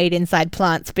 Antibodies made inside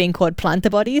plants being called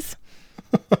plantibodies.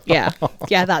 Yeah,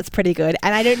 that's pretty good.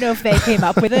 And I don't know if they came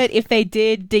up with it. If they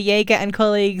did, De Jager and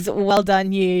colleagues, well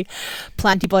done you.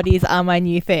 Plantibodies are my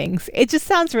new things. It just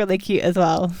sounds really cute as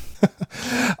well.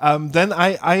 Then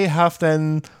I have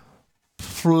then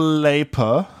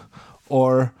flaper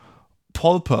or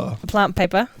pulper. Plant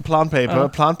paper.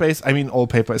 Plant-based. I mean, all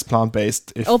paper is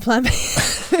plant-based. All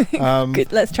plant-based.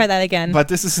 Good. Let's try that again. But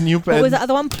this is a new... What was the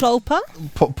other one? Pulper?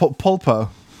 Pulper.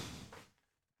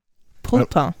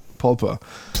 Pulper.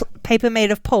 Paper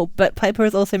made of pulp, but paper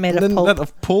is also made of pulp. Not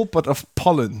of pulp, but of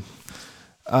pollen.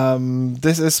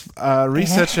 This is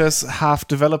researchers have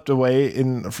developed a way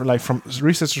from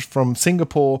researchers from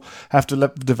Singapore have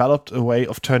developed a way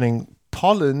of turning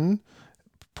pollen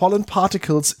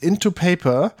particles into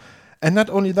paper, and not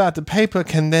only that, the paper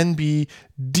can then be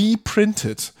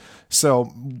de-printed. So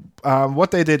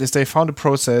what they did is they found a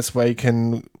process where you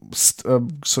can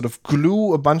sort of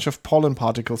glue a bunch of pollen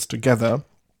particles together,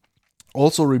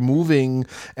 also removing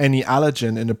any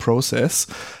allergen in the process,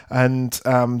 and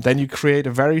then you create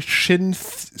a very thin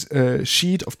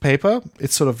sheet of paper.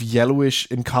 It's sort of yellowish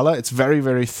in color. It's very,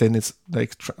 very thin. It's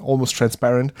like almost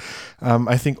transparent.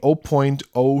 I think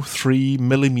 0.03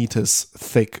 millimeters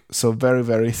thick, so very,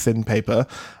 very thin paper.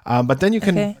 But then you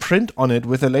can print on it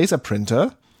with a laser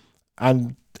printer,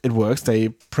 and it works. They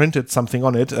printed something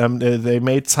on it. They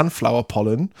made sunflower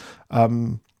pollen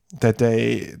that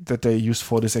they used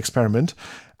for this experiment,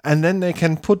 and then they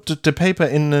can put the paper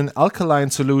in an alkaline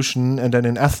solution and then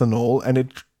in ethanol, and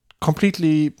it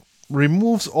completely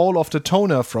removes all of the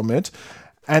toner from it,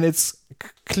 and it's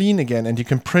clean again, and you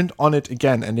can print on it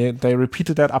again. And they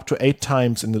repeated that up to 8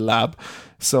 times in the lab.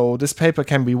 So this paper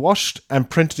can be washed and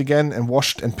printed again, and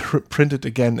washed and printed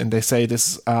again. And they say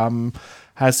this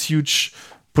has huge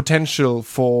potential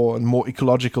for more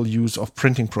ecological use of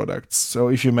printing products. So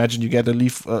if you imagine you get a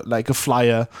leaf like a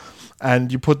flyer,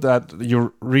 and you put that,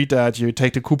 you read that, you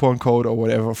take the coupon code or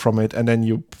whatever from it, and then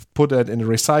you put that in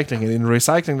recycling. And in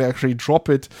recycling, they actually drop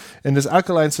it in this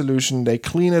alkaline solution, they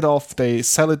clean it off, they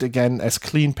sell it again as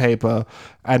clean paper,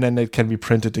 and then it can be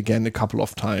printed again a couple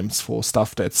of times for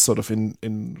stuff that's sort of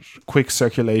in quick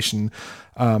circulation,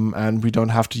 and we don't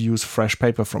have to use fresh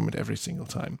paper from it every single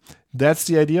time. That's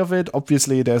the idea of it.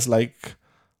 Obviously, there's like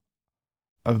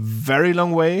a very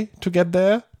long way to get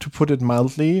there, to put it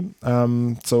mildly.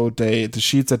 So the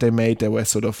sheets that they made, they were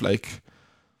sort of like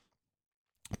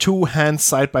 2 hands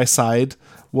side by side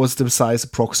was the size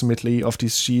approximately of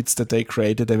these sheets that they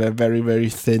created. They were very, very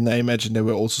thin. I imagine they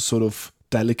were also sort of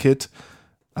delicate.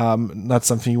 Not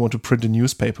something you want to print a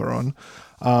newspaper on.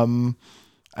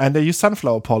 And they use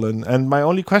sunflower pollen. And my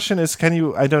only question is,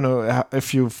 I don't know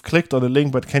if you've clicked on the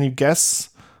link, but can you guess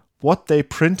what they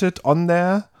printed on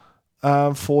there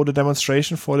for the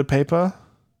demonstration for the paper?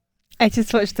 I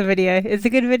just watched the video. It's a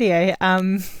good video.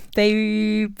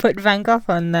 They put Van Gogh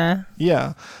on there.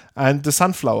 Yeah, and the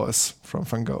sunflowers from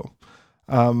Van Gogh.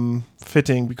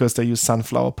 Fitting, because they use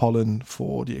sunflower pollen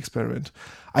for the experiment.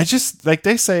 I just, like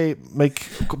they say,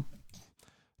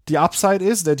 the upside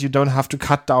is that you don't have to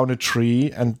cut down a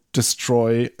tree and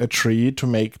destroy a tree to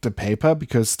make the paper,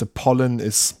 because the pollen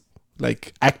is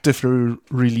like actively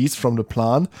released from the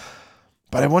plant.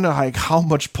 But I wonder like how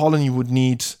much pollen you would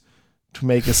need to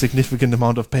make a significant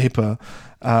amount of paper.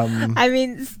 I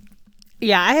mean,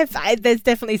 yeah, there's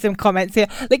definitely some comments here.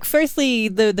 Like, firstly,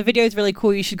 the video is really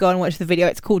cool. You should go and watch the video.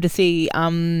 It's cool to see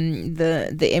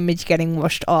the image getting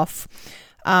washed off.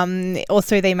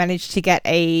 Also, they managed to get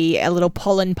a little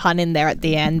pollen pun in there at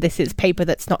the end. This is paper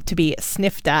that's not to be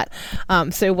sniffed at.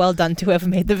 So well done to whoever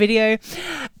made the video.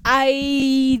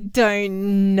 I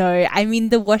don't know. I mean,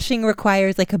 the washing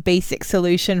requires like a basic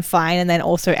solution, fine, and then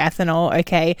also ethanol.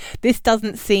 Okay, this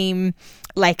doesn't seem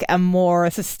like a more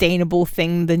sustainable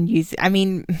thing than using. I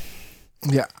mean.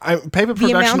 Yeah, paper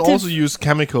production also use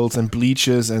chemicals and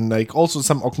bleaches and like also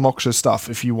some obnoxious stuff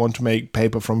if you want to make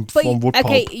paper from wood pulp.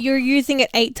 Okay, you're using it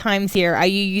 8 times here. Are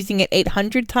you using it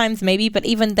 800 times maybe? But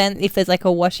even then, if there's like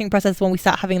a washing process, when we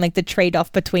start having like the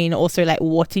trade-off between also like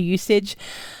water usage,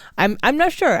 I'm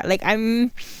not sure. Like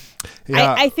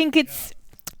I think it's.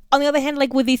 On the other hand,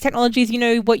 like with these technologies, you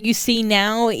know, what you see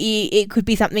now, it could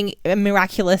be something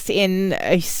miraculous in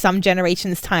some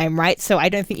generation's time, right? So I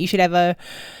don't think you should ever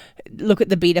look at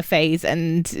the beta phase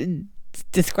and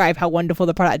describe how wonderful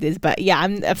the product is. But yeah,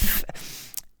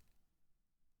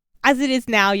 as it is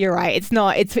now, you're right.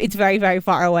 It's very, very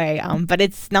far away. But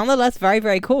it's nonetheless very,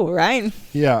 very cool, right?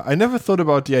 Yeah, I never thought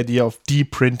about the idea of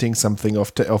de-printing something,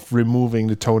 of removing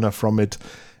the toner from it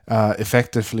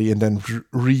effectively and then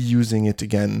reusing it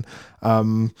again.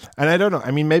 And I don't know. I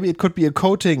mean, maybe it could be a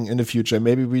coating in the future.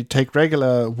 Maybe we take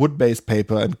regular wood-based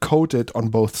paper and coat it on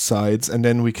both sides, and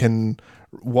then we can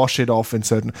wash it off in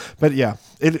certain. But yeah,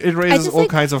 it raises all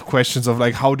kinds of questions of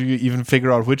like, how do you even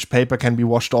figure out which paper can be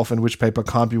washed off and which paper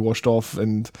can't be washed off?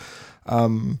 And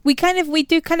we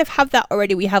do kind of have that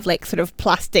already. We have like sort of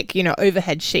plastic, you know,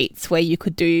 overhead sheets where you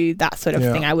could do that sort of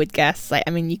thing, I would guess. Like, I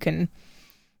mean, you can.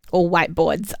 Or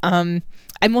whiteboards.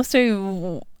 I'm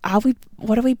also,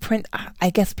 what do we print? I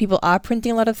guess people are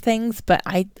printing a lot of things, but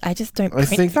I just don't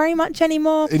print very much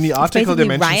anymore. In the article, they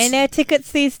mentioned Ryanair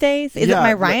tickets these days. Is it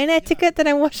my Ryanair ticket that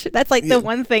I wash? That's like the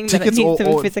one thing that it needs to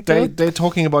be physical. They're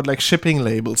talking about like shipping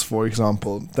labels, for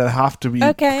example, that have to be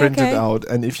printed out.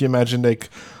 And if you imagine like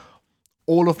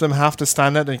all of them have the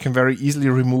standard, and you can very easily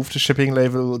remove the shipping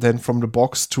label then from the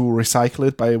box to recycle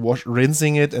it by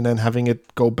rinsing it and then having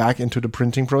it go back into the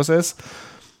printing process.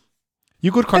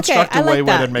 You could construct a way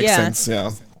where that makes sense,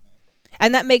 yeah.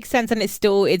 And that makes sense, and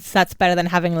that's better than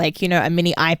having like, you know, a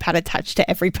mini iPad attached to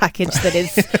every package that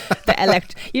is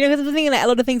you know, because I'm thinking like a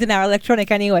lot of things are now electronic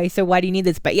anyway, so why do you need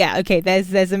this? But yeah, okay,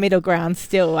 there's a middle ground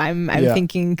still. I'm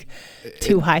thinking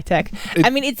too high tech. I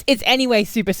mean, it's anyway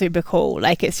super, super cool.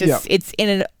 Like it's just it's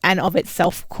in and of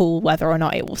itself cool whether or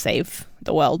not it will save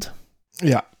the world.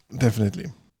 Yeah,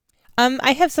 definitely.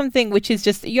 I have something which is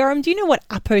just, Yoram, do you know what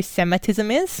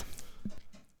aposematism is?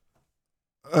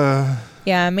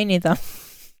 Yeah, me neither.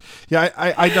 Yeah,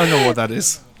 I don't know what that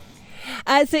is.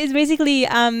 So it's basically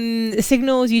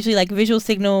signals, usually like visual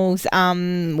signals,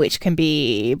 which can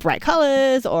be bright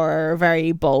colors or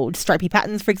very bold stripy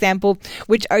patterns, for example,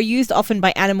 which are used often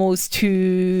by animals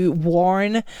to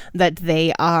warn that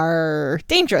they are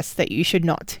dangerous, that you should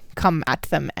not come at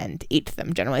them and eat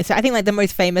them generally. So I think like the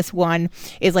most famous one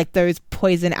is like those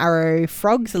poison arrow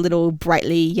frogs, the little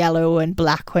brightly yellow and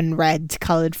black and red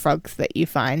colored frogs that you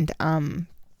find.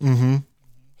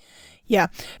 Yeah,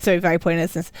 so very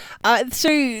pointlessness. I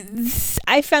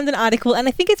found an article, and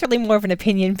I think it's really more of an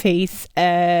opinion piece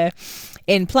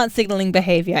in plant signaling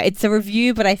behavior. It's a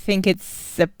review, but I think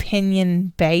it's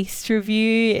opinion-based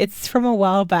review. It's from a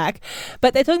while back.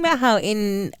 But they're talking about how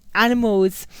in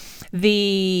animals,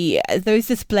 those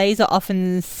displays are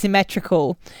often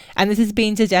symmetrical, and this is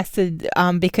being suggested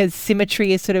because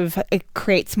symmetry is it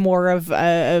creates more of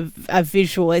a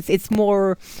visual. It's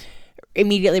more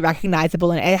immediately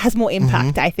recognizable, and it has more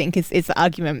impact, I think, is the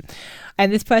argument. And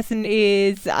this person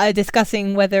is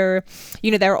discussing whether,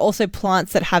 there are also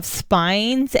plants that have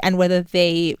spines, and whether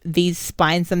these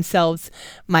spines themselves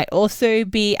might also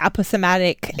be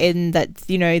aposematic in that,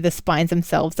 the spines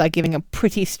themselves are giving a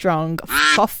pretty strong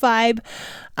off vibe.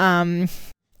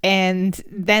 And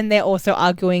then they're also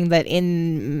arguing that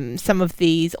in some of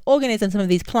these organisms, some of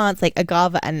these plants like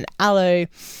agave and aloe,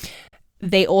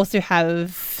 they also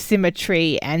have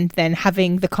symmetry, and then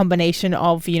having the combination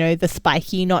of, the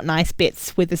spiky, not nice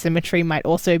bits with the symmetry might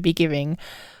also be giving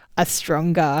a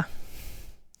stronger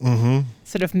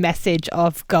sort of message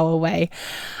of go away.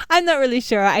 I'm not really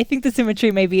sure. I think the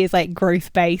symmetry maybe is like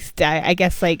growth based, I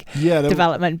guess,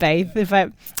 development based.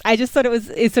 But I just thought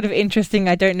it's sort of interesting.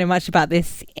 I don't know much about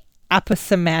this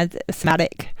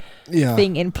aposematic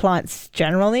thing in plants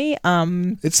generally.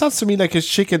 It sounds to me like a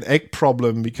chicken egg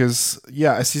problem because,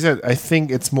 as you said, I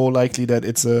think it's more likely that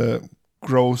it's a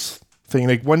growth thing.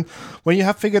 Like when you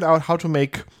have figured out how to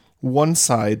make one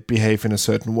side behave in a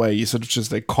certain way, you sort of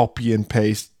just like copy and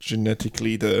paste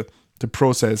genetically the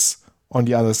process on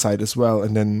the other side as well,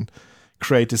 and then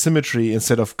create a symmetry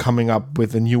instead of coming up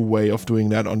with a new way of doing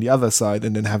that on the other side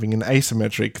and then having an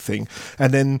asymmetric thing.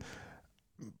 And then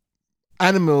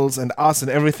animals and us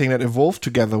and everything that evolved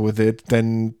together with it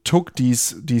then took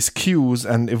these cues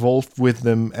and evolved with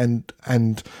them and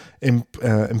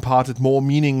imparted more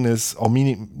meaningness or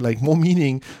more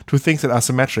meaning to things that are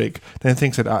symmetric than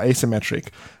things that are asymmetric.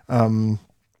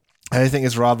 I think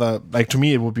it's rather, to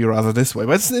me, it would be rather this way.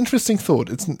 But it's an interesting thought.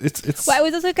 It's. Well, I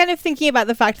was also kind of thinking about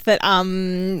the fact that,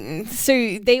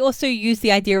 so they also use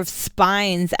the idea of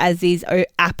spines as these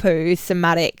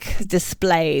aposematic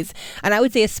displays. And I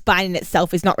would say a spine in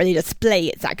itself is not really a display.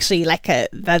 It's actually like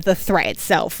the threat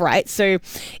itself, right? So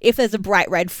if there's a bright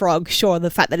red frog, sure,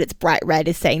 the fact that it's bright red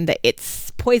is saying that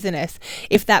it's poisonous.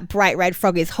 If that bright red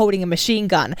frog is holding a machine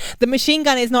gun, the machine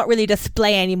gun is not really a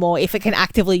display anymore if it can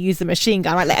actively use the machine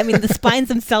gun, right? The spines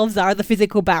themselves are the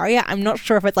physical barrier. I'm not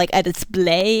sure if it's like a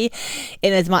display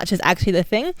in as much as actually the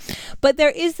thing. But there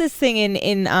is this thing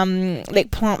in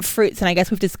plant fruits, and I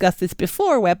guess we've discussed this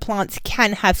before, where plants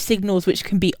can have signals which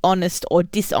can be honest or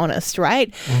dishonest,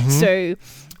 right? So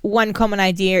one common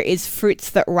idea is fruits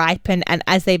that ripen, and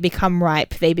as they become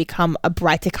ripe, they become a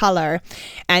brighter color.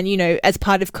 And, as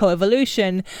part of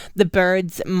coevolution, the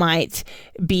birds might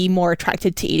be more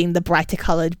attracted to eating the brighter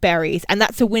colored berries. And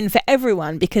that's a win for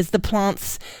everyone, because the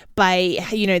plants, they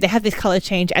have this color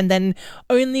change, and then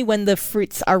only when the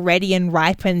fruits are ready and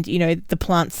ripened, the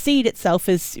plant seed itself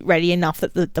is ready enough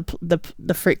that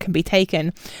the fruit can be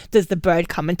taken, does the bird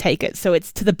come and take it. So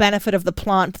it's to the benefit of the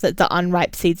plant that the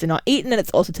unripe seeds are not eaten, and it's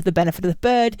also to the benefit of the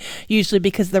bird, usually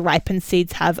because the ripened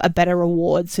seeds have a better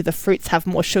reward, so the fruits have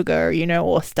more sugar,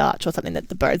 or starch or something that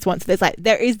the birds want. So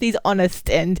there is these honest,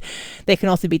 and they can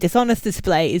also be dishonest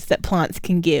displays that plants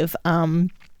can give.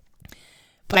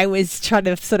 But I was trying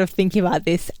to sort of thinking about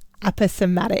this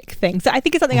aposematic thing. So I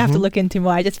think it's something I have to look into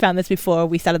more. I just found this before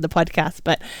we started the podcast,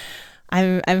 but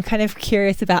I'm kind of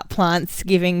curious about plants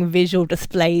giving visual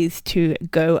displays to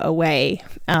go away.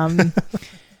 And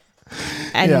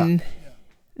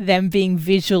them being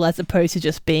visual as opposed to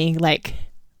just being like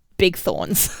big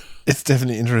thorns. It's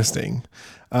definitely interesting.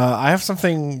 I have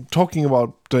something talking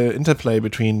about the interplay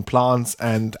between plants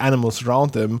and animals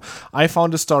around them. I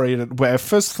found a story where I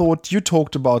first thought you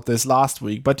talked about this last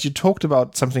week, but you talked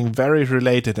about something very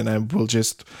related, and I will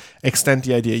just extend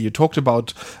the idea. You talked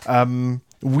about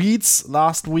weeds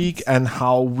last week, and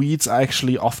how weeds are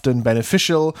actually often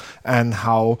beneficial, and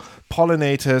how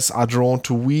pollinators are drawn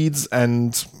to weeds,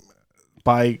 and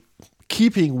by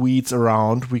keeping weeds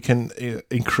around, we can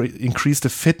increase the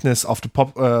fitness of the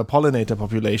pollinator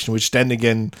population, which then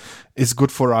again is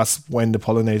good for us when the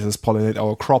pollinators pollinate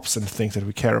our crops and things that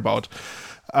we care about.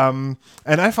 And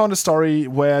I found a story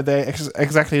where they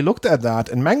exactly looked at that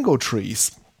in mango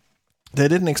trees. They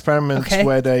did an experiment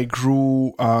where they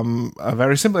grew a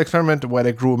very simple experiment where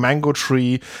they grew a mango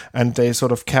tree, and they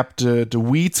sort of kept the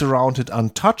weeds around it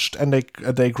untouched, and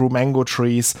they grew mango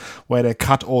trees where they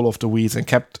cut all of the weeds and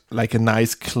kept like a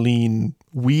nice clean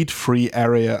weed-free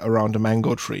area around a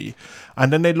mango tree.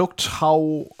 And then they looked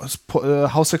how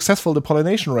successful the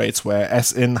pollination rates were,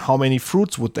 as in how many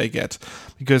fruits would they get,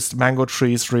 because mango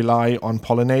trees rely on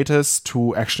pollinators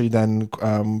to actually then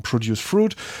produce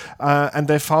fruit. And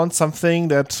they found something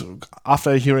that,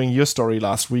 after hearing your story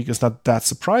last week, is not that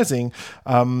surprising,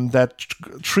 that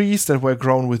trees that were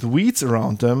grown with weeds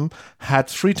around them had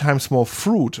 3 times more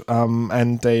fruit.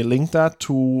 And they linked that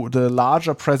to the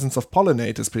larger presence of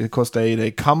pollinators, because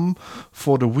they come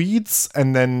for the weeds,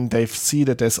 and then they see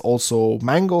that there's also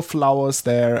mango flowers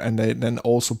there, and they then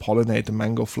also pollinate the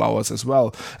mango flowers as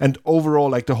well. And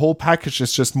overall, like, the whole package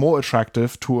is just more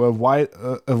attractive to a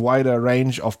wider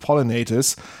range of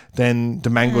pollinators than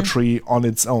the mango tree on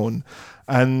its own.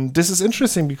 And this is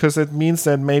interesting because it means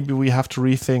that maybe we have to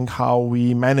rethink how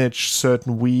we manage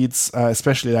certain weeds,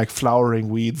 especially like flowering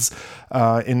weeds,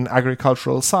 in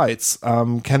agricultural sites.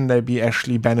 Can they be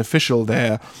actually beneficial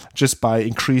there just by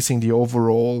increasing the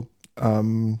overall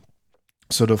I'm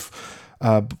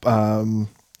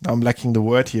lacking the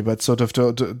word here, but sort of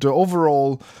the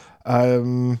overall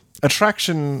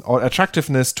attraction or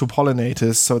attractiveness to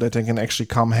pollinators, so that they can actually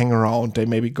come hang around. They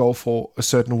maybe go for a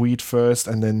certain weed first,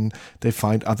 and then they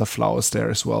find other flowers there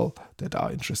as well that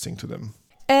are interesting to them.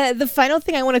 The final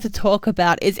thing I wanted to talk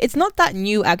about is, it's not that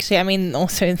new, actually. I mean,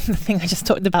 also the thing I just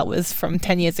talked about was from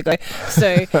 10 years ago.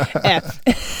 So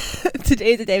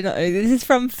today's the day. This is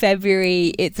from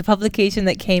February. It's a publication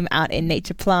that came out in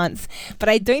Nature Plants, but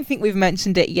I don't think we've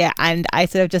mentioned it yet. And I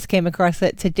sort of just came across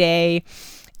it today.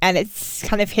 And it's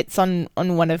kind of hits on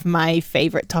one of my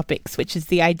favorite topics, which is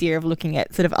the idea of looking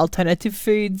at sort of alternative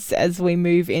foods as we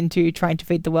move into trying to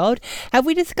feed the world. Have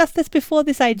we discussed this before,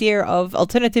 this idea of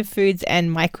alternative foods and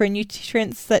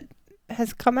micronutrients that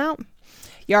has come out?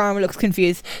 Yoram looks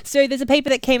confused. So there's a paper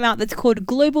that came out that's called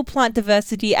Global Plant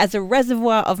Diversity as a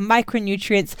Reservoir of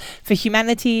Micronutrients for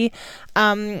Humanity.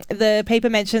 The paper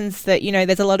mentions that,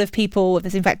 there's a lot of people,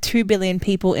 there's in fact 2 billion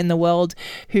people in the world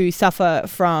who suffer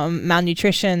from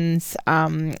malnutrition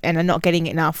and are not getting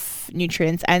enough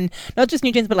nutrients, and not just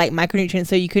nutrients, but like micronutrients.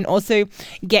 So you can also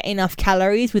get enough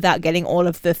calories without getting all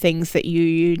of the things that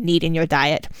you need in your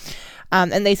diet.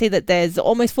 And they say that there's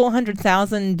almost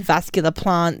 400,000 vascular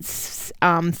plants,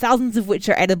 thousands of which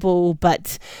are edible,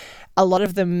 but a lot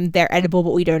of them, they're edible,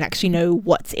 but we don't actually know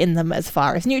what's in them as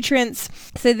far as nutrients.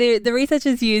 So the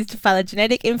researchers used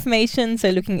phylogenetic information, so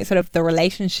looking at sort of the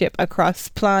relationship across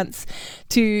plants,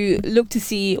 to look to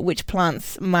see which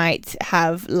plants might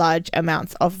have large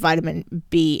amounts of vitamin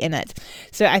B in it.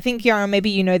 So I think, Yoram, maybe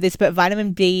you know this, but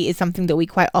vitamin B is something that we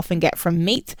quite often get from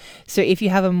meat. So if you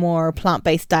have a more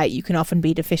plant-based diet, you can often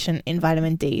be deficient in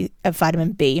vitamin B.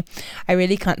 I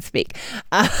really can't speak.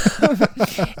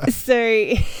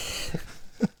 So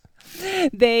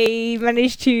they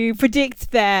managed to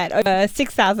predict that over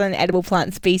 6,000 edible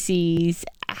plant species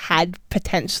had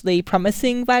potentially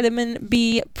promising vitamin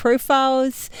B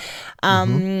profiles.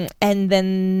 And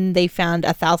then they found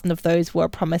 1,000 of those were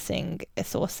promising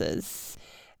sources.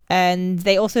 And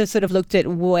they also sort of looked at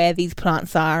where these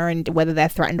plants are and whether they're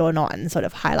threatened or not, and sort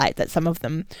of highlight that some of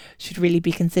them should really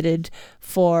be considered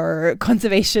for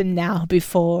conservation now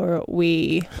before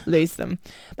we lose them.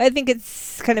 But I think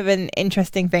it's kind of an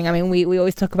interesting thing. I mean, we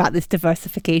always talk about this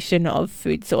diversification of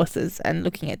food sources and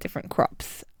looking at different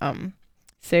crops.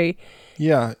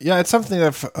 Yeah, it's something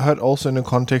I've heard also in the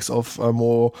context of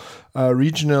more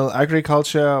regional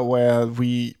agriculture, where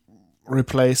we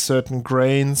replace certain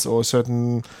grains or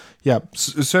certain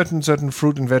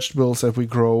fruit and vegetables that we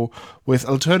grow with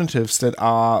alternatives that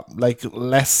are like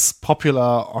less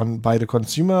popular by the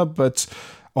consumer, but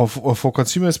or for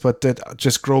consumers, but that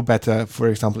just grow better. For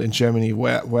example, in Germany,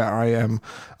 where I am.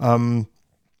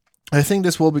 I think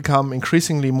this will become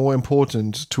increasingly more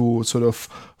important to sort of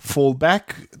fall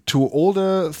back to all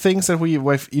the things that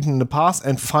we've eaten in the past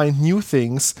and find new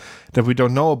things that we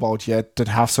don't know about yet that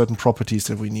have certain properties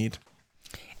that we need.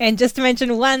 And just to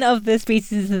mention, one of the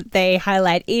species that they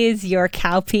highlight is your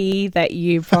cowpea that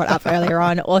you brought up earlier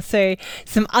on. Also,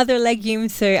 some other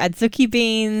legumes, so adzuki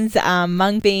beans,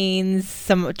 mung beans,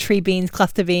 some tree beans,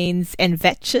 cluster beans, and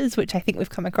vetches, which I think we've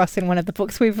come across in one of the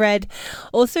books we've read.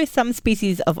 Also, some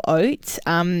species of oat,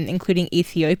 including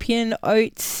Ethiopian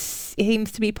oats,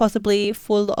 seems to be possibly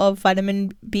full of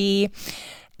vitamin B.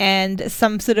 And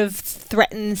some sort of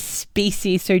threatened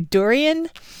species, so durian.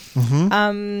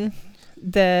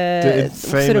 The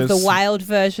sort of the wild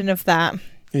version of that.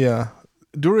 Yeah.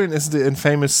 Durian is the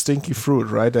infamous stinky fruit,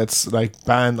 right? That's like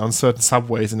banned on certain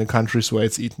subways in the countries where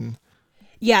it's eaten.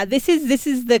 Yeah, this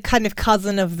is the kind of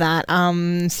cousin of that.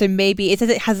 So maybe it says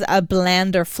it has a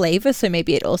blander flavor, so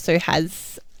maybe it also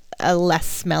has a less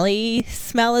smelly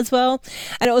smell as well.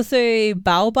 And also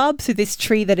baobab, so this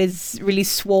tree that is really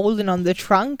swollen on the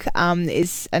trunk,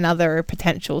 is another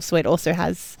potential. So it also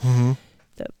has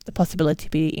the possibility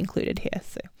to be included here.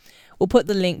 So we'll put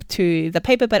the link to the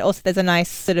paper, but also there's a nice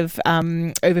sort of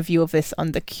overview of this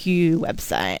on the Q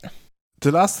website.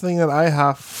 The last thing that I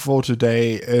have for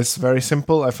today is very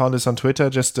simple. I found this on Twitter,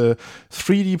 just a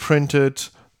 3D printed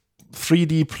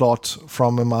 3D plot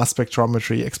from a mass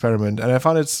spectrometry experiment. And I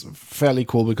found it fairly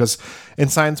cool because in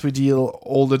science we deal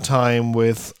all the time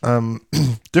with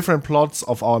different plots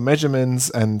of our measurements,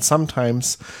 and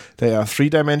sometimes they are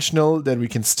 3-dimensional that we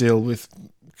can still with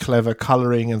clever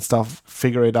coloring and stuff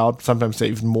figure it out. Sometimes they're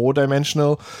even more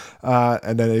dimensional,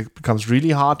 and then it becomes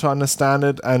really hard to understand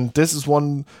it. And this is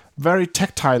one very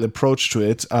tactile approach to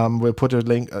it. We'll put a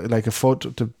link, like a photo,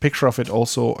 the picture of it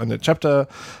also in the chapter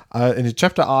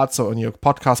art. So on your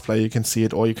podcast player you can see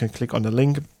it, or you can click on the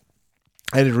link.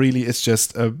 And it really is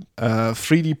just a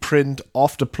 3D print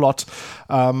of the plot.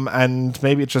 And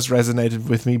maybe it just resonated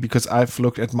with me because I've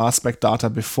looked at mass spec data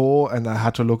before, and I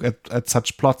had to look at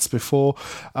such plots before.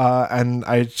 And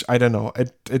I don't know,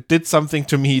 it did something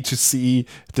to me to see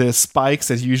the spikes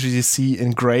that you usually see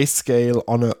in grayscale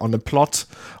on a plot,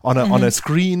 on a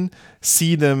screen.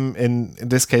 See them in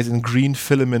this case in green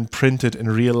filament printed in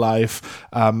real life,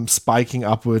 spiking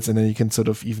upwards, and then you can sort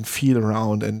of even feel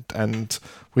around and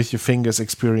with your fingers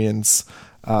experience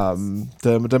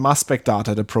the mass spec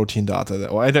data, the protein data,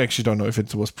 or I actually don't know if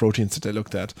it was proteins that I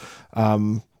looked at,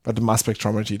 but the mass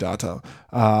spectrometry data.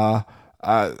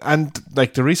 And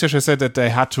like the researcher said that they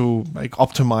had to like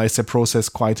optimize their process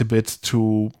quite a bit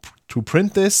to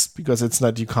print this, because it's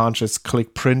not, you can't just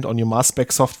click print on your mass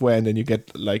spec software and then you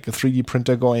get like a 3D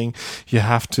printer going. You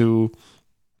have to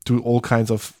do all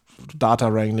kinds of data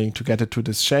wrangling to get it to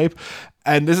this shape.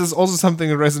 And this is also something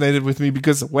that resonated with me,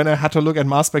 because when I had to look at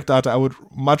mass spec data, I would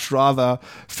much rather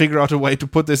figure out a way to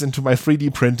put this into my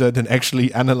 3D printer than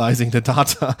actually analyzing the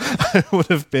data. I would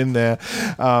have been there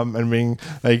and being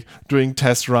like doing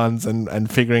test runs and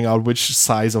figuring out which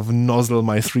size of nozzle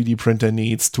my 3D printer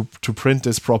needs to print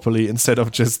this properly, instead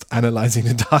of just analyzing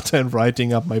the data and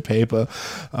writing up my paper.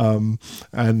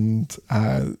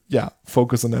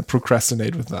 Focus on that,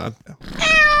 procrastinate with that.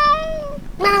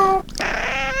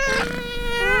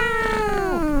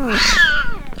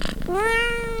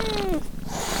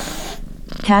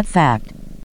 Cat fact.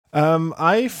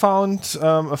 I found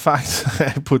a fact.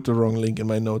 I put the wrong link in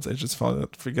my notes. I just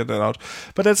figured that out.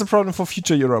 But that's a problem for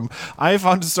future Yoram. I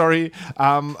found a story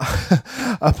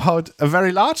about a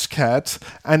very large cat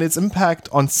and its impact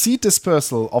on seed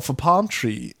dispersal of a palm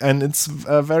tree. And it's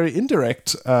a very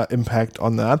indirect impact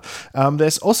on that.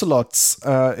 There's ocelots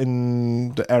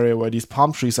in the area where these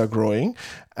palm trees are growing.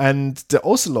 And the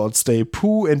ocelots, they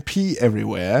poo and pee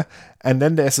everywhere. And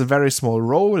then there's a very small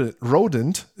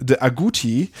rodent, the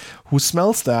agouti, who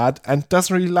smells that and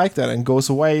doesn't really like that and goes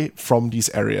away from these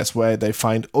areas where they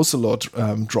find ocelot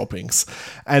droppings.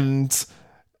 And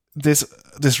this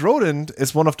rodent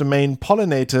is one of the main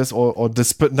pollinators,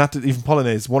 not even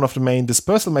pollinators, one of the main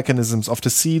dispersal mechanisms of the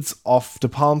seeds of the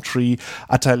palm tree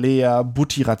Atalea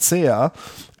butyracea.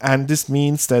 And this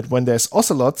means that when there's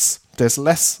ocelots, there's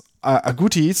less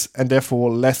agoutis and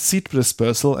therefore less seed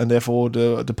dispersal, and therefore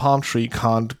the palm tree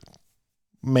can't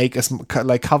make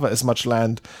cover as much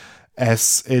land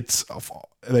as it,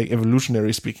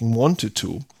 evolutionary speaking, wanted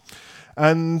to.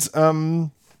 And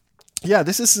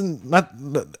this is not,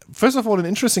 first of all, an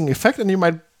interesting effect, and you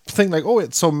might think like,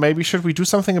 so maybe should we do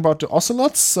something about the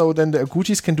ocelots so then the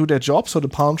agoutis can do their job, so the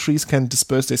palm trees can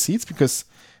disperse their seeds, because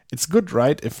it's good,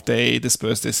 right, if they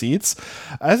disperse their seeds.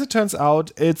 As it turns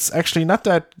out, it's actually not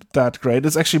that great.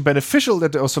 It's actually beneficial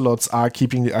that the ocelots are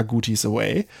keeping the agoutis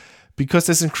away, because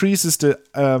this increases the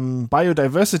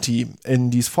biodiversity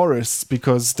in these forests,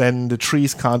 because then the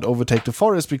trees can't overtake the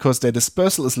forest because their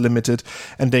dispersal is limited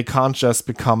and they can't just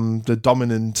become the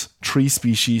dominant tree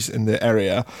species in the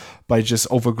area by just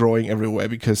overgrowing everywhere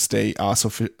because they are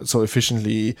so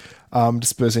efficiently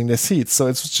dispersing their seeds. So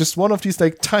it's just one of these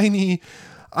like tiny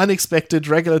unexpected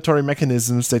regulatory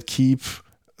mechanisms that keep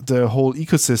the whole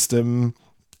ecosystem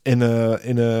in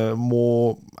a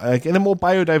more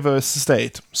biodiverse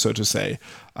state, so to say,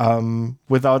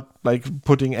 without like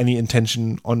putting any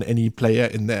intention on any player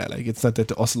in there. Like, it's not that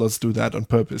the ocelots do that on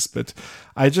purpose, but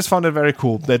I just found it very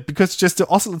cool that because just the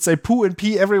ocelots, they poo and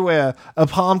pee everywhere, a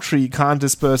palm tree can't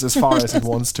disperse as far as it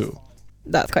wants to.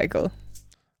 That's quite cool.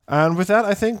 And with that,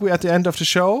 I think we're at the end of the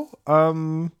show.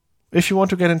 If you want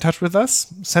to get in touch with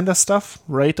us, send us stuff,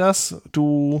 rate us,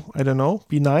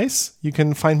 be nice. You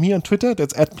can find me on Twitter,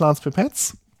 that's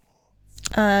 @PlantsPipettes.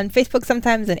 On Facebook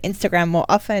sometimes, and Instagram more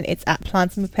often. It's at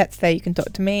Plants and Pipettes. There you can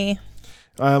talk to me.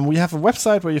 We have a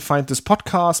website where you find this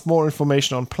podcast, more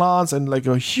information on plants, and like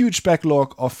a huge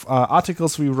backlog of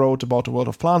articles we wrote about the world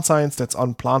of plant science. That's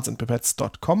on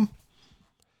plantsandpipettes.com.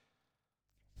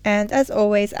 And as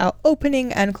always, our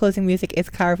opening and closing music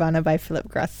is Caravana by Philip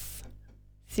Gross.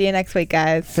 See you next week,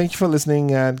 guys. Thank you for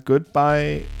listening, and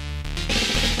goodbye.